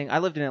kind of thing. I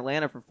lived in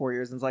Atlanta for 4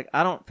 years, and it's like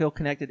I don't feel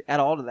connected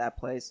at all to that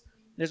place.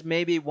 There's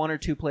maybe one or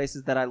two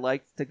places that I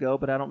like to go,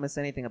 but I don't miss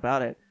anything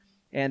about it.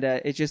 And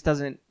it just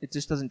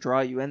doesn't draw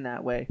you in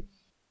that way.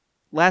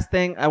 Last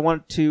thing, I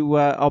want to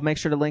I'll make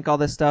sure to link all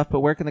this stuff,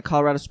 but where can the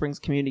Colorado Springs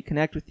community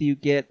connect with you,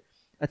 get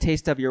a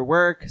taste of your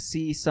work,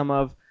 see some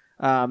of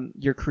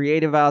your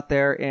creative out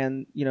there,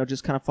 and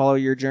just kind of follow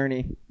your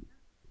journey?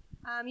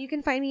 You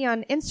can find me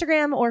on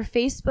Instagram or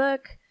Facebook.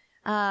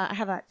 I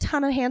have a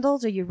ton of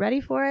handles. Are you ready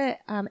for it?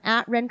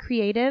 At Ren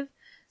Creative.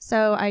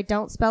 So I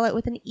don't spell it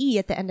with an E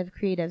at the end of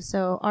creative.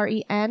 So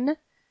RENCREATIV.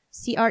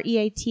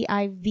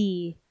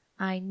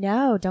 I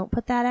know. Don't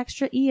put that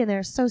extra E in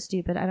there. So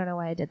stupid. I don't know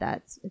why I did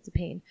that. It's a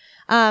pain.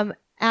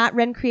 At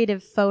Ren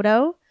Creative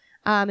Photo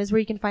is where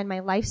you can find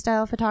my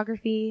lifestyle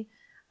photography.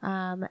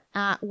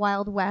 At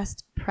Wild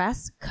West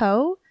Press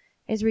Co.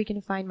 is where you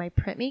can find my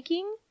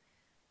printmaking.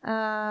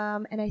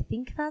 And I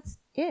think that's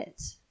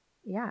it.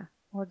 Yeah.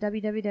 Or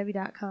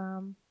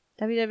www.com.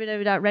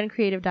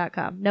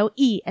 www.rencreative.com. No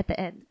E at the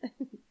end.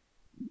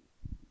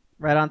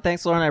 Right on.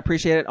 Thanks, Lauren. I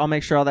appreciate it. I'll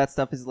make sure all that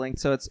stuff is linked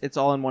so it's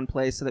all in one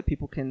place so that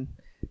people can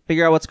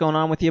figure out what's going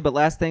on with you. But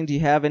last thing, do you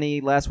have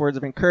any last words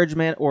of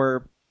encouragement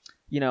or,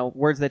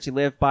 words that you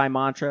live by,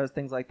 mantras,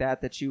 things like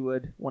that you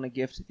would want to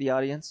gift the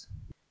audience?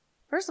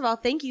 First of all,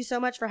 thank you so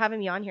much for having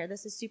me on here.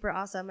 This is super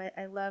awesome.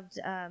 I loved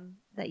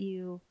that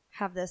you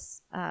have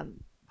this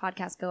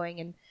podcast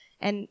going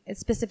and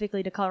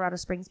specifically to Colorado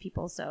Springs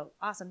people. So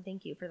awesome.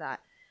 Thank you for that.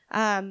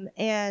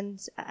 And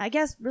I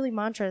guess really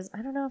mantras.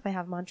 I don't know if I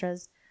have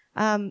mantras.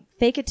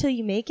 Fake it till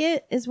you make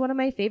it is one of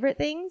my favorite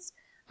things.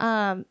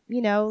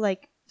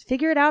 Like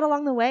figure it out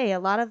along the way. A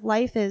lot of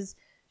life is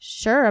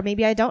sure,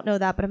 maybe I don't know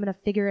that, but I'm going to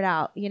figure it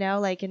out,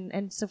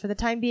 and so for the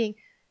time being,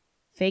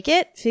 fake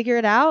it, figure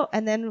it out.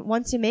 And then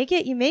once you make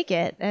it,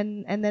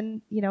 and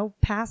then,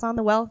 pass on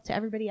the wealth to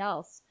everybody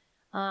else.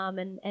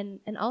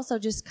 And also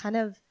just kind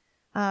of,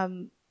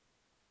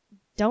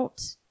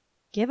 don't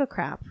give a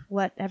crap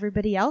what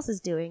everybody else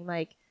is doing.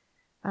 Like,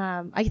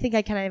 I think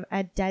I kind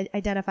of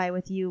identify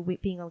with you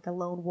being like a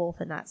lone wolf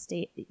in that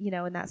state, you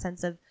know, in that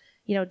sense of,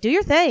 you know, do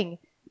your thing,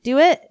 do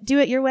it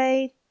your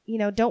way, you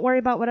know, don't worry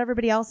about what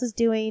everybody else is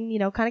doing, you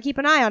know, kind of keep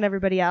an eye on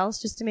everybody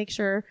else just to make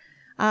sure.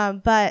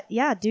 But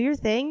yeah, do your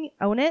thing,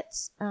 own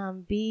it,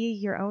 be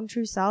your own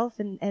true self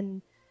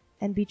and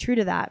be true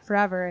to that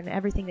forever in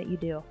everything that you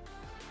do.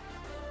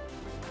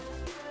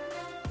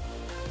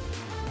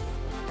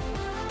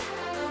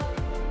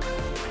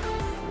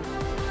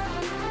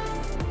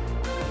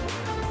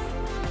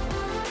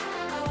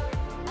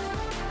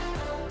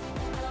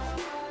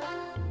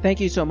 Thank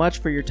you so much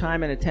for your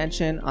time and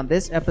attention on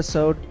this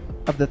episode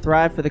of the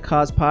Thrive for the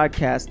Cause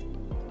podcast.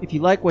 If you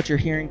like what you're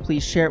hearing,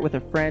 please share it with a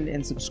friend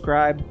and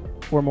subscribe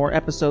for more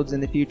episodes in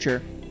the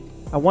future.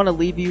 I want to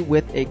leave you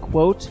with a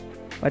quote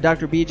by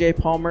Dr. B.J.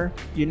 Palmer.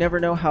 You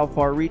never know how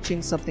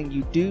far-reaching something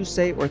you do,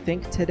 say, or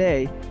think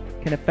today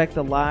can affect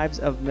the lives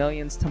of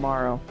millions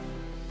tomorrow.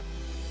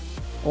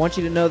 I want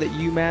you to know that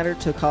you matter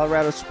to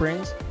Colorado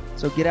Springs,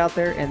 so get out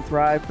there and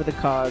thrive for the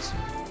cause.